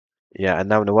 Yeah, and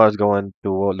now Noah is going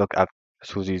to look at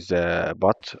Susie's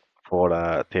butt for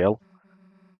a tail.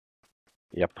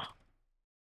 Yep.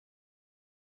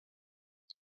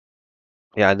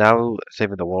 Yeah, now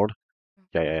saving the world.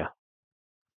 Yeah, yeah, yeah.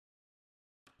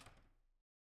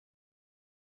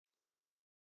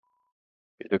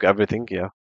 You took everything. Yeah.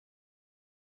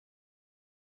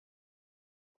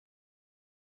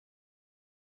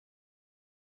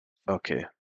 Okay.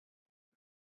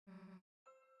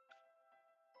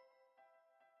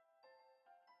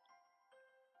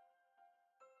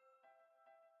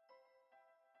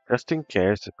 Just in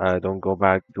case I don't go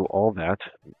back to all that,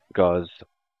 because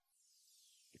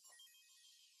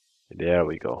there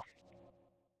we go.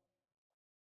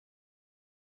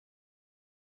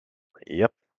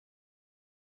 Yep.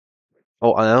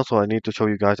 Oh, and also I need to show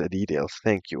you guys the details.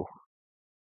 Thank you.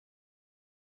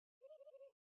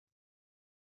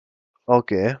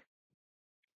 Okay.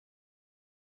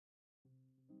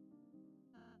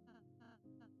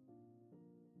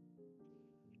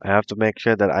 I have to make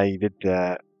sure that I did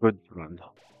the good run.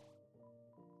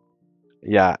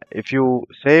 Yeah, if you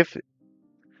save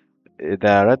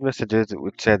the red messages,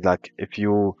 would said like if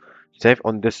you save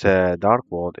on this dark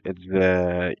world,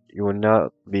 you will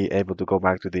not be able to go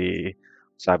back to the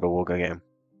cyberwalk again.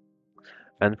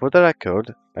 And for the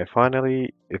record, I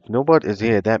finally, if nobody is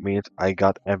here, that means I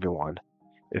got everyone.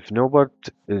 If nobody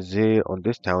is here on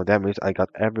this town, that means I got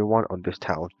everyone on this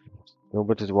town.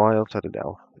 Nobody's wild settled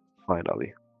down.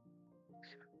 Finally,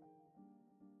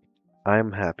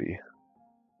 I'm happy.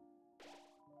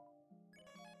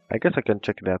 I guess I can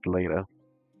check that later.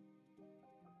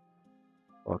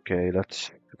 Okay, let's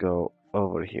go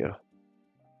over here.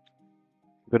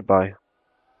 Goodbye.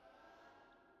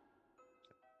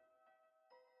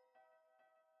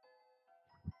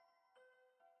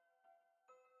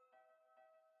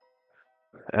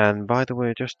 And by the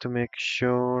way, just to make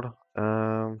sure,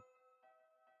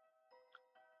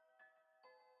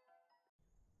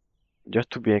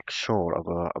 just to make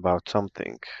sure about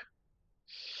something.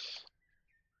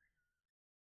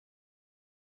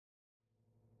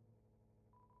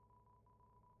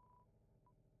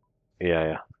 Yeah,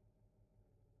 yeah,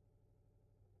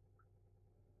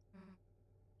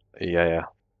 yeah, yeah.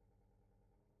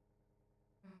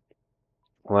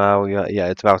 Well, yeah, yeah.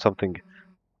 It's about something.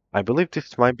 I believe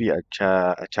this might be a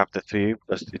chapter three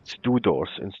because it's two doors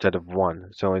instead of one,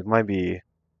 so it might be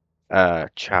a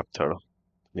chapter,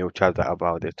 new chapter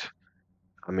about it.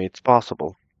 I mean, it's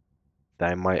possible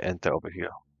that I might enter over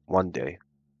here one day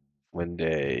when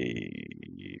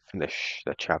they finish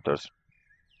the chapters.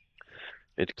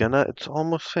 It's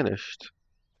almost finished.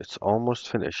 It's almost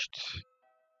finished.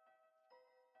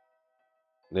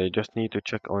 They just need to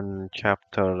check on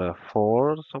chapter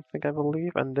four or something, I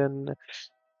believe, and then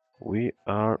we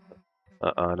are.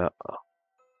 No,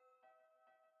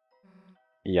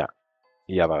 yeah,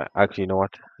 yeah, but actually, you know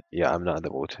what? Yeah, I'm not in the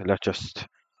mood. Let's just.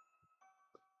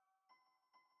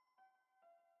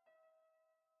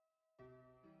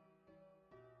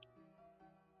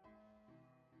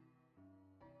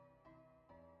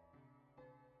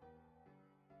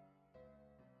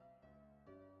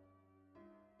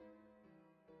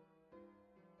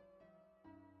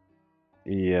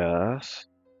 Yes.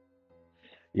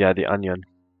 Yeah, the onion.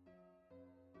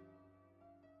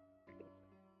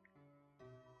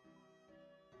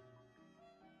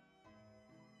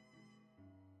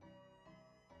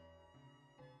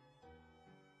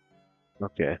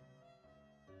 Okay.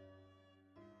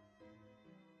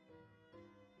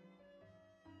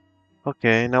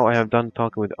 Okay, now I have done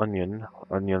talking with onion.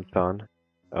 Onion son.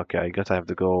 Okay, I guess I have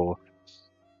to go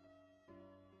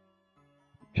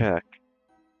check.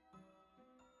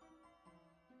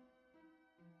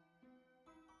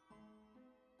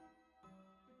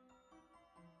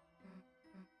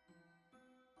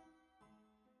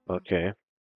 Okay.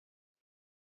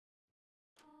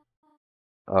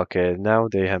 Okay, now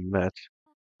they have met.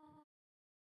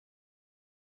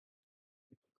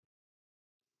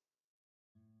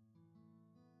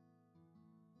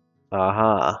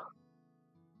 Aha.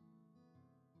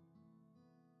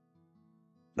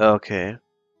 Okay.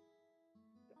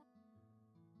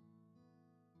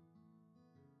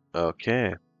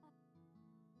 Okay.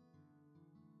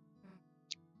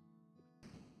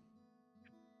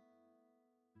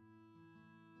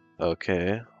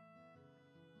 Okay.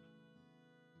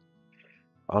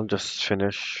 I'll just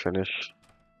finish.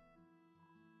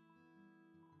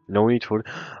 No need for.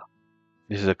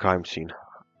 This is a crime scene.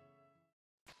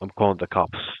 I'm calling the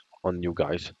cops on you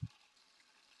guys.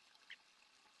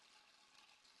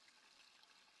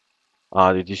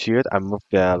 Did you see it? I moved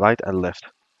the right and left.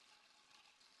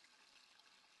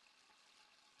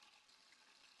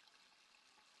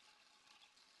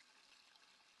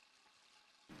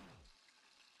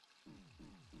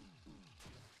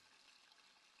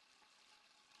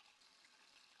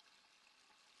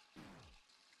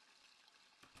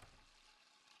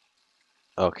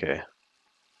 Okay.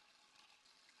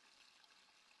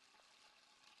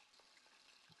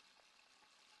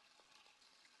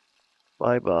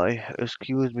 Bye bye.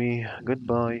 Excuse me.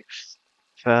 Goodbye.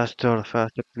 Faster,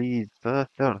 faster, please.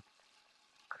 Faster.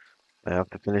 I have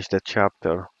to finish the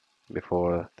chapter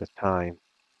before the time.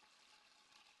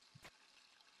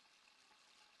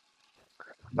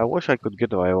 I wish I could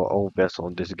get my own vessel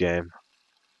on this game.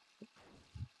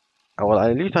 Well,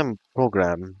 at least I'm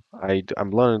programmed.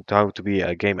 I'm learning how to be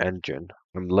a game engine.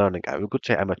 I'm learning. I could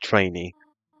say I'm a trainee.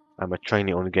 I'm a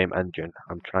trainee on game engine.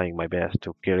 I'm trying my best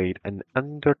to create an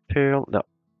Undertale. No,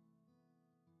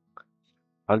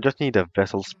 I'll just need a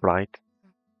vessel sprite.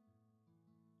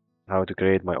 How to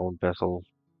create my own vessel.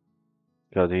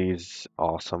 Because he's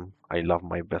awesome. I love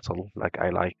my vessel. Like I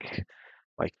like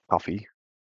coffee.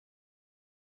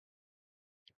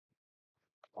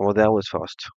 Oh, that was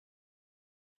fast.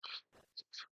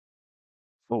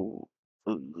 Oh,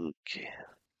 okay.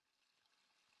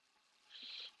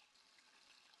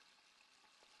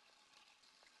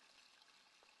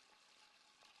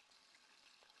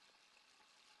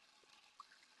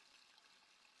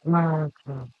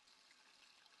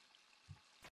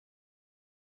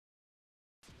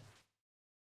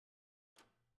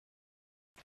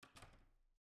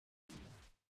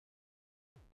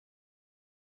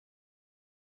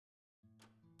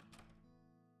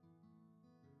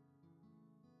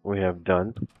 We have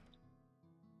done.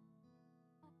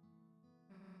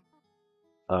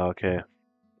 Okay.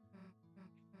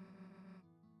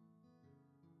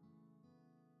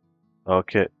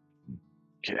 Okay.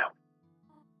 Okay.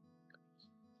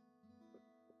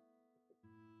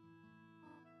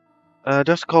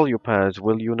 Just call your parents,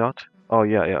 will you not? Oh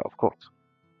yeah, yeah, of course.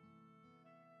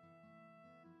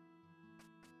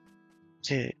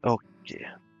 Okay. Okay.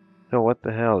 So what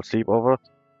the hell? Sleepover?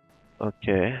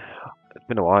 Okay. It's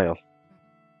been a while.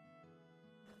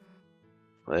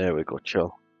 There we go.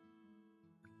 Chill.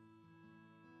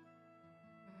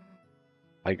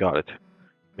 I got it.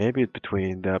 Maybe it's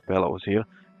between the pillows here.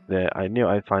 I knew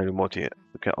I'd find remote here.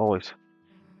 We can always.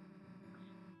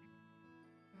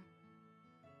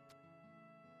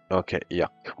 Okay. Yuck.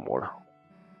 More.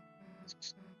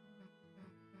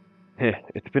 Hey,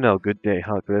 it's been a good day,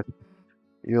 huh, Chris?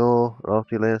 Yo,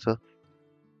 Ralphie Lancer.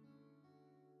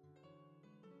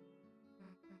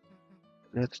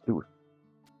 Let's do it.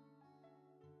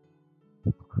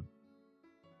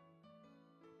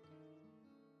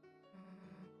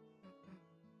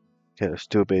 Okay,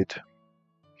 stupid.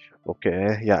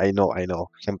 Okay. Yeah, I know.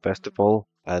 Some festival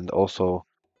and also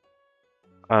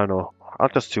I don't know. I'll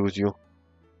just choose you.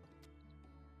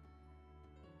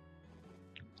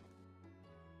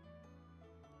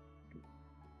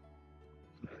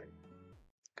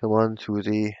 Come on,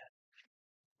 Susie.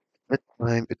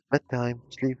 Bedtime. It's bedtime.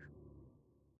 Sleep.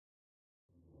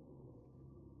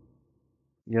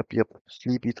 Yep, yep.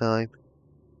 Sleepy time.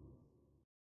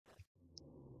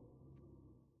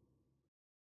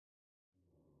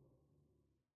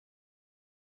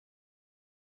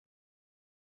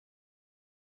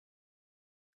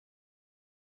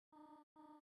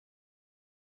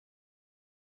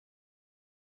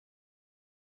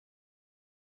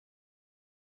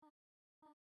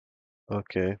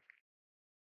 Okay.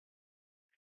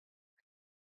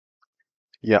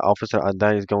 Yeah, Officer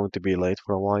Andan is going to be late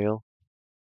for a while.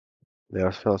 They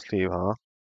are still asleep, huh?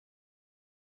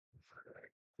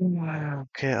 Wow.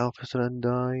 Okay, Officer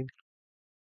Undyne.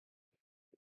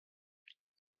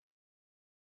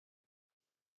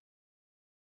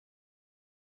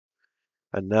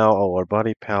 And now our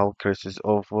buddy pal Chris is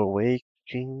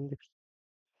overwaking.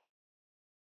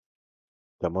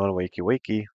 Come on, wakey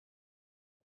wakey.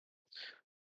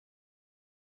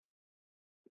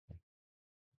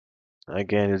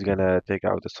 Again, he's gonna take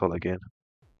out the soul again.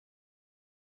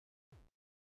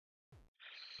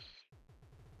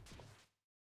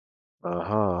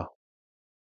 Uh-huh.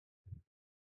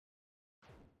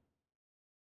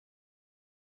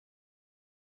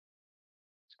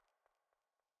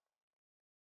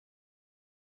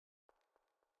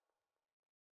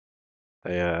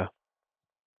 Yeah.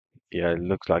 Yeah, it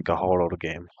looks like a horror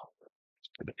game.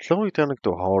 It's slowly turning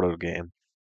to a horror game.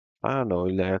 I don't know,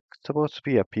 like, it's supposed to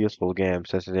be a peaceful game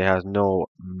since it has no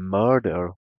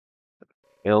murder,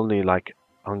 only like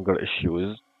hunger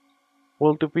issues.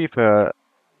 Well, to be fair,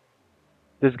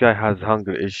 this guy has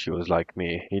hunger issues like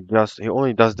me. He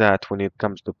only does that when it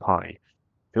comes to pie.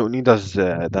 He only does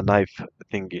the knife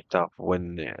thingy stuff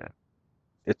when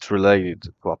it's related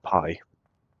to a pie.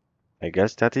 I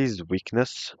guess that is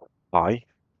weakness. Pie.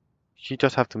 You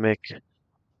just have to make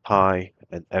pie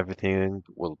and everything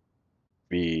will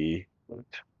be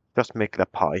just make the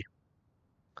pie.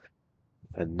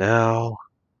 And now,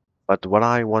 but what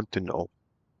I want to know,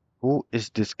 who is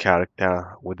this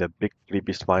character with a big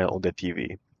creepy smile on the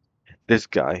TV? This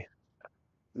guy.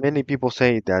 Many people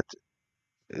say that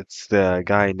it's the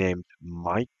guy named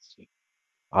Mike.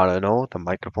 I don't know, the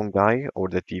microphone guy or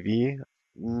the TV.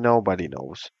 Nobody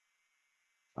knows.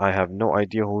 I have no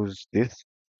idea who's this.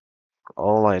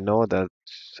 All I know that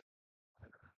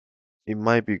it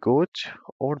might be good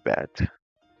or bad.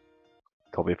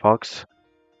 Toby Fox.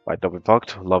 By Toby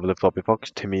Fox, lovely Toby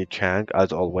Fox. Timmy Chang,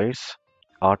 as always.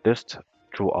 Artist,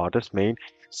 true artist, main.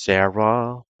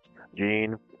 Sarah,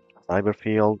 Jean,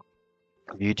 Cyberfield,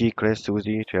 VG, Chris,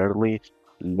 Susie, Shirley,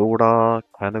 Laura,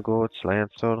 Panagot,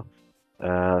 Lancer,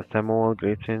 Samuel,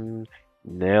 Grayson,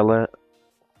 Nella,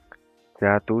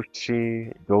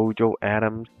 Satoshi, Jojo,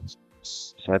 Adams,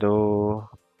 Shadow,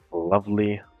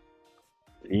 Lovely,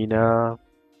 Lina,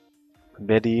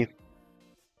 Betty,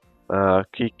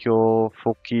 Kikyo,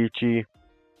 Fukichi,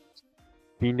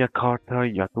 Pina Carter,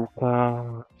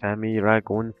 Yatuka, Sammy,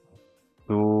 Ragun,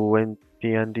 20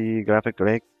 Andy, Graphic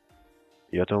Greg,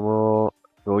 Yotomo,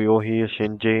 Ryohi,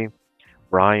 Shinji,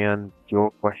 Brian, Your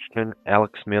Question,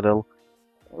 Alex Middle,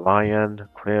 Ryan,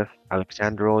 Chris,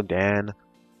 Alexandro, Dan,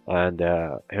 and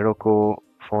Hiroko,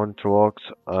 Fontrox,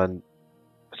 and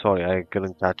sorry, I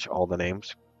couldn't catch all the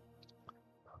names.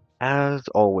 As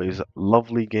always,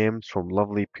 lovely games from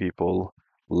lovely people.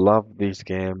 Love these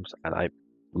games, and I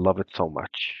love it so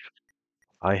much.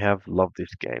 I have loved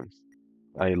this game.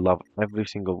 I love every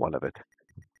single one of it.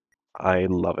 I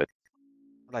love it.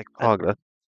 Like And progress,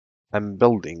 I'm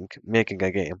building, making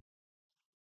a game,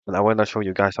 and I want to show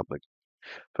you guys something.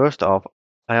 First off,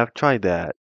 I have tried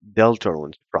the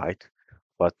Deltarune sprite,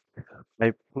 but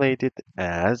I played it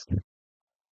as,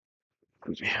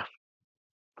 excuse me,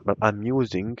 but I'm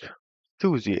using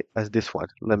Suzy as this one.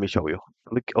 Let me show you.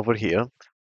 Click over here.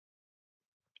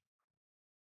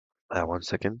 1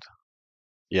 second.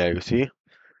 Yeah, you see?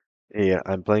 Yeah,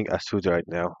 I'm playing as Suzy right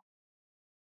now.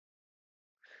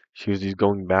 Suzy's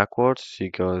going backwards. She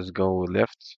goes go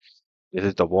left. This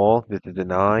is the wall. This is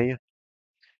an eye.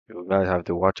 You guys have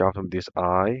to watch out from this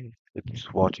eye.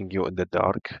 It's watching you in the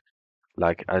dark.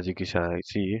 Like as you can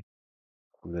see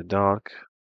in the dark.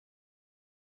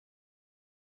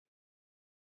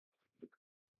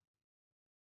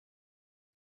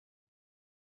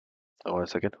 1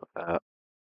 second.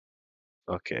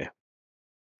 Okay.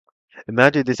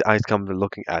 Imagine this eyes come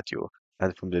looking at you,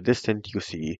 and from the distance you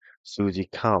see Suzy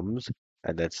comes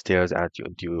and then stares at you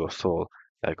into your soul.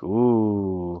 Like,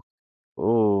 ooh,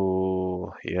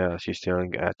 ooh, yeah, she's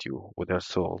staring at you with her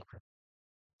soul.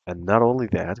 And not only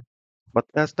that, but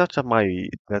that's not my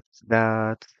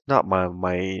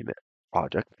main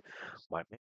project. My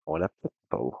main on a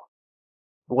pixel.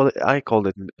 Well, I called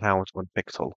it pounds on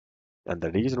pixel, and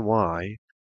the reason why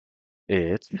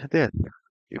it's this.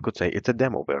 You could say it's a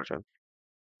demo version.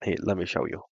 Hey, let me show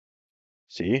you.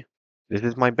 See, this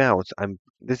is my bounce.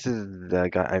 This is the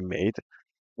guy I made.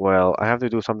 Well, I have to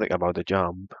do something about the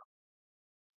jump.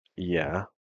 Yeah,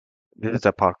 this is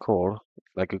a parkour.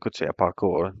 Like you could say a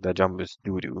parkour. The jump is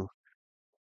doo-doo.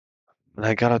 And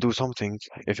I gotta do something.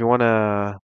 If you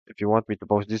want me to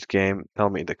post this game, tell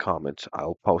me in the comments.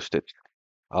 I'll post it.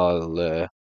 I'll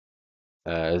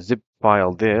zip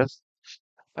file this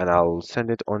and I'll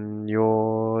send it on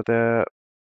your the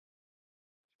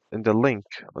in the link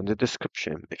on the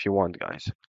description if you want, guys.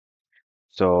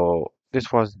 So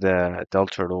this was the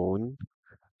Deltarune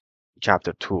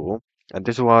chapter 2, and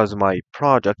this was my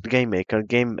project game maker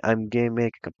game. I'm game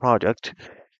making project.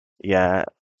 Yeah,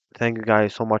 thank you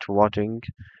guys so much for watching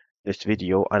this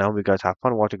video. I hope you guys have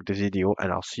fun watching this video,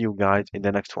 and I'll see you guys in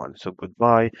the next one. So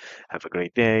goodbye, have a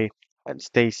great day, and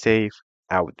stay safe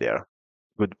out there.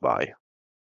 Goodbye.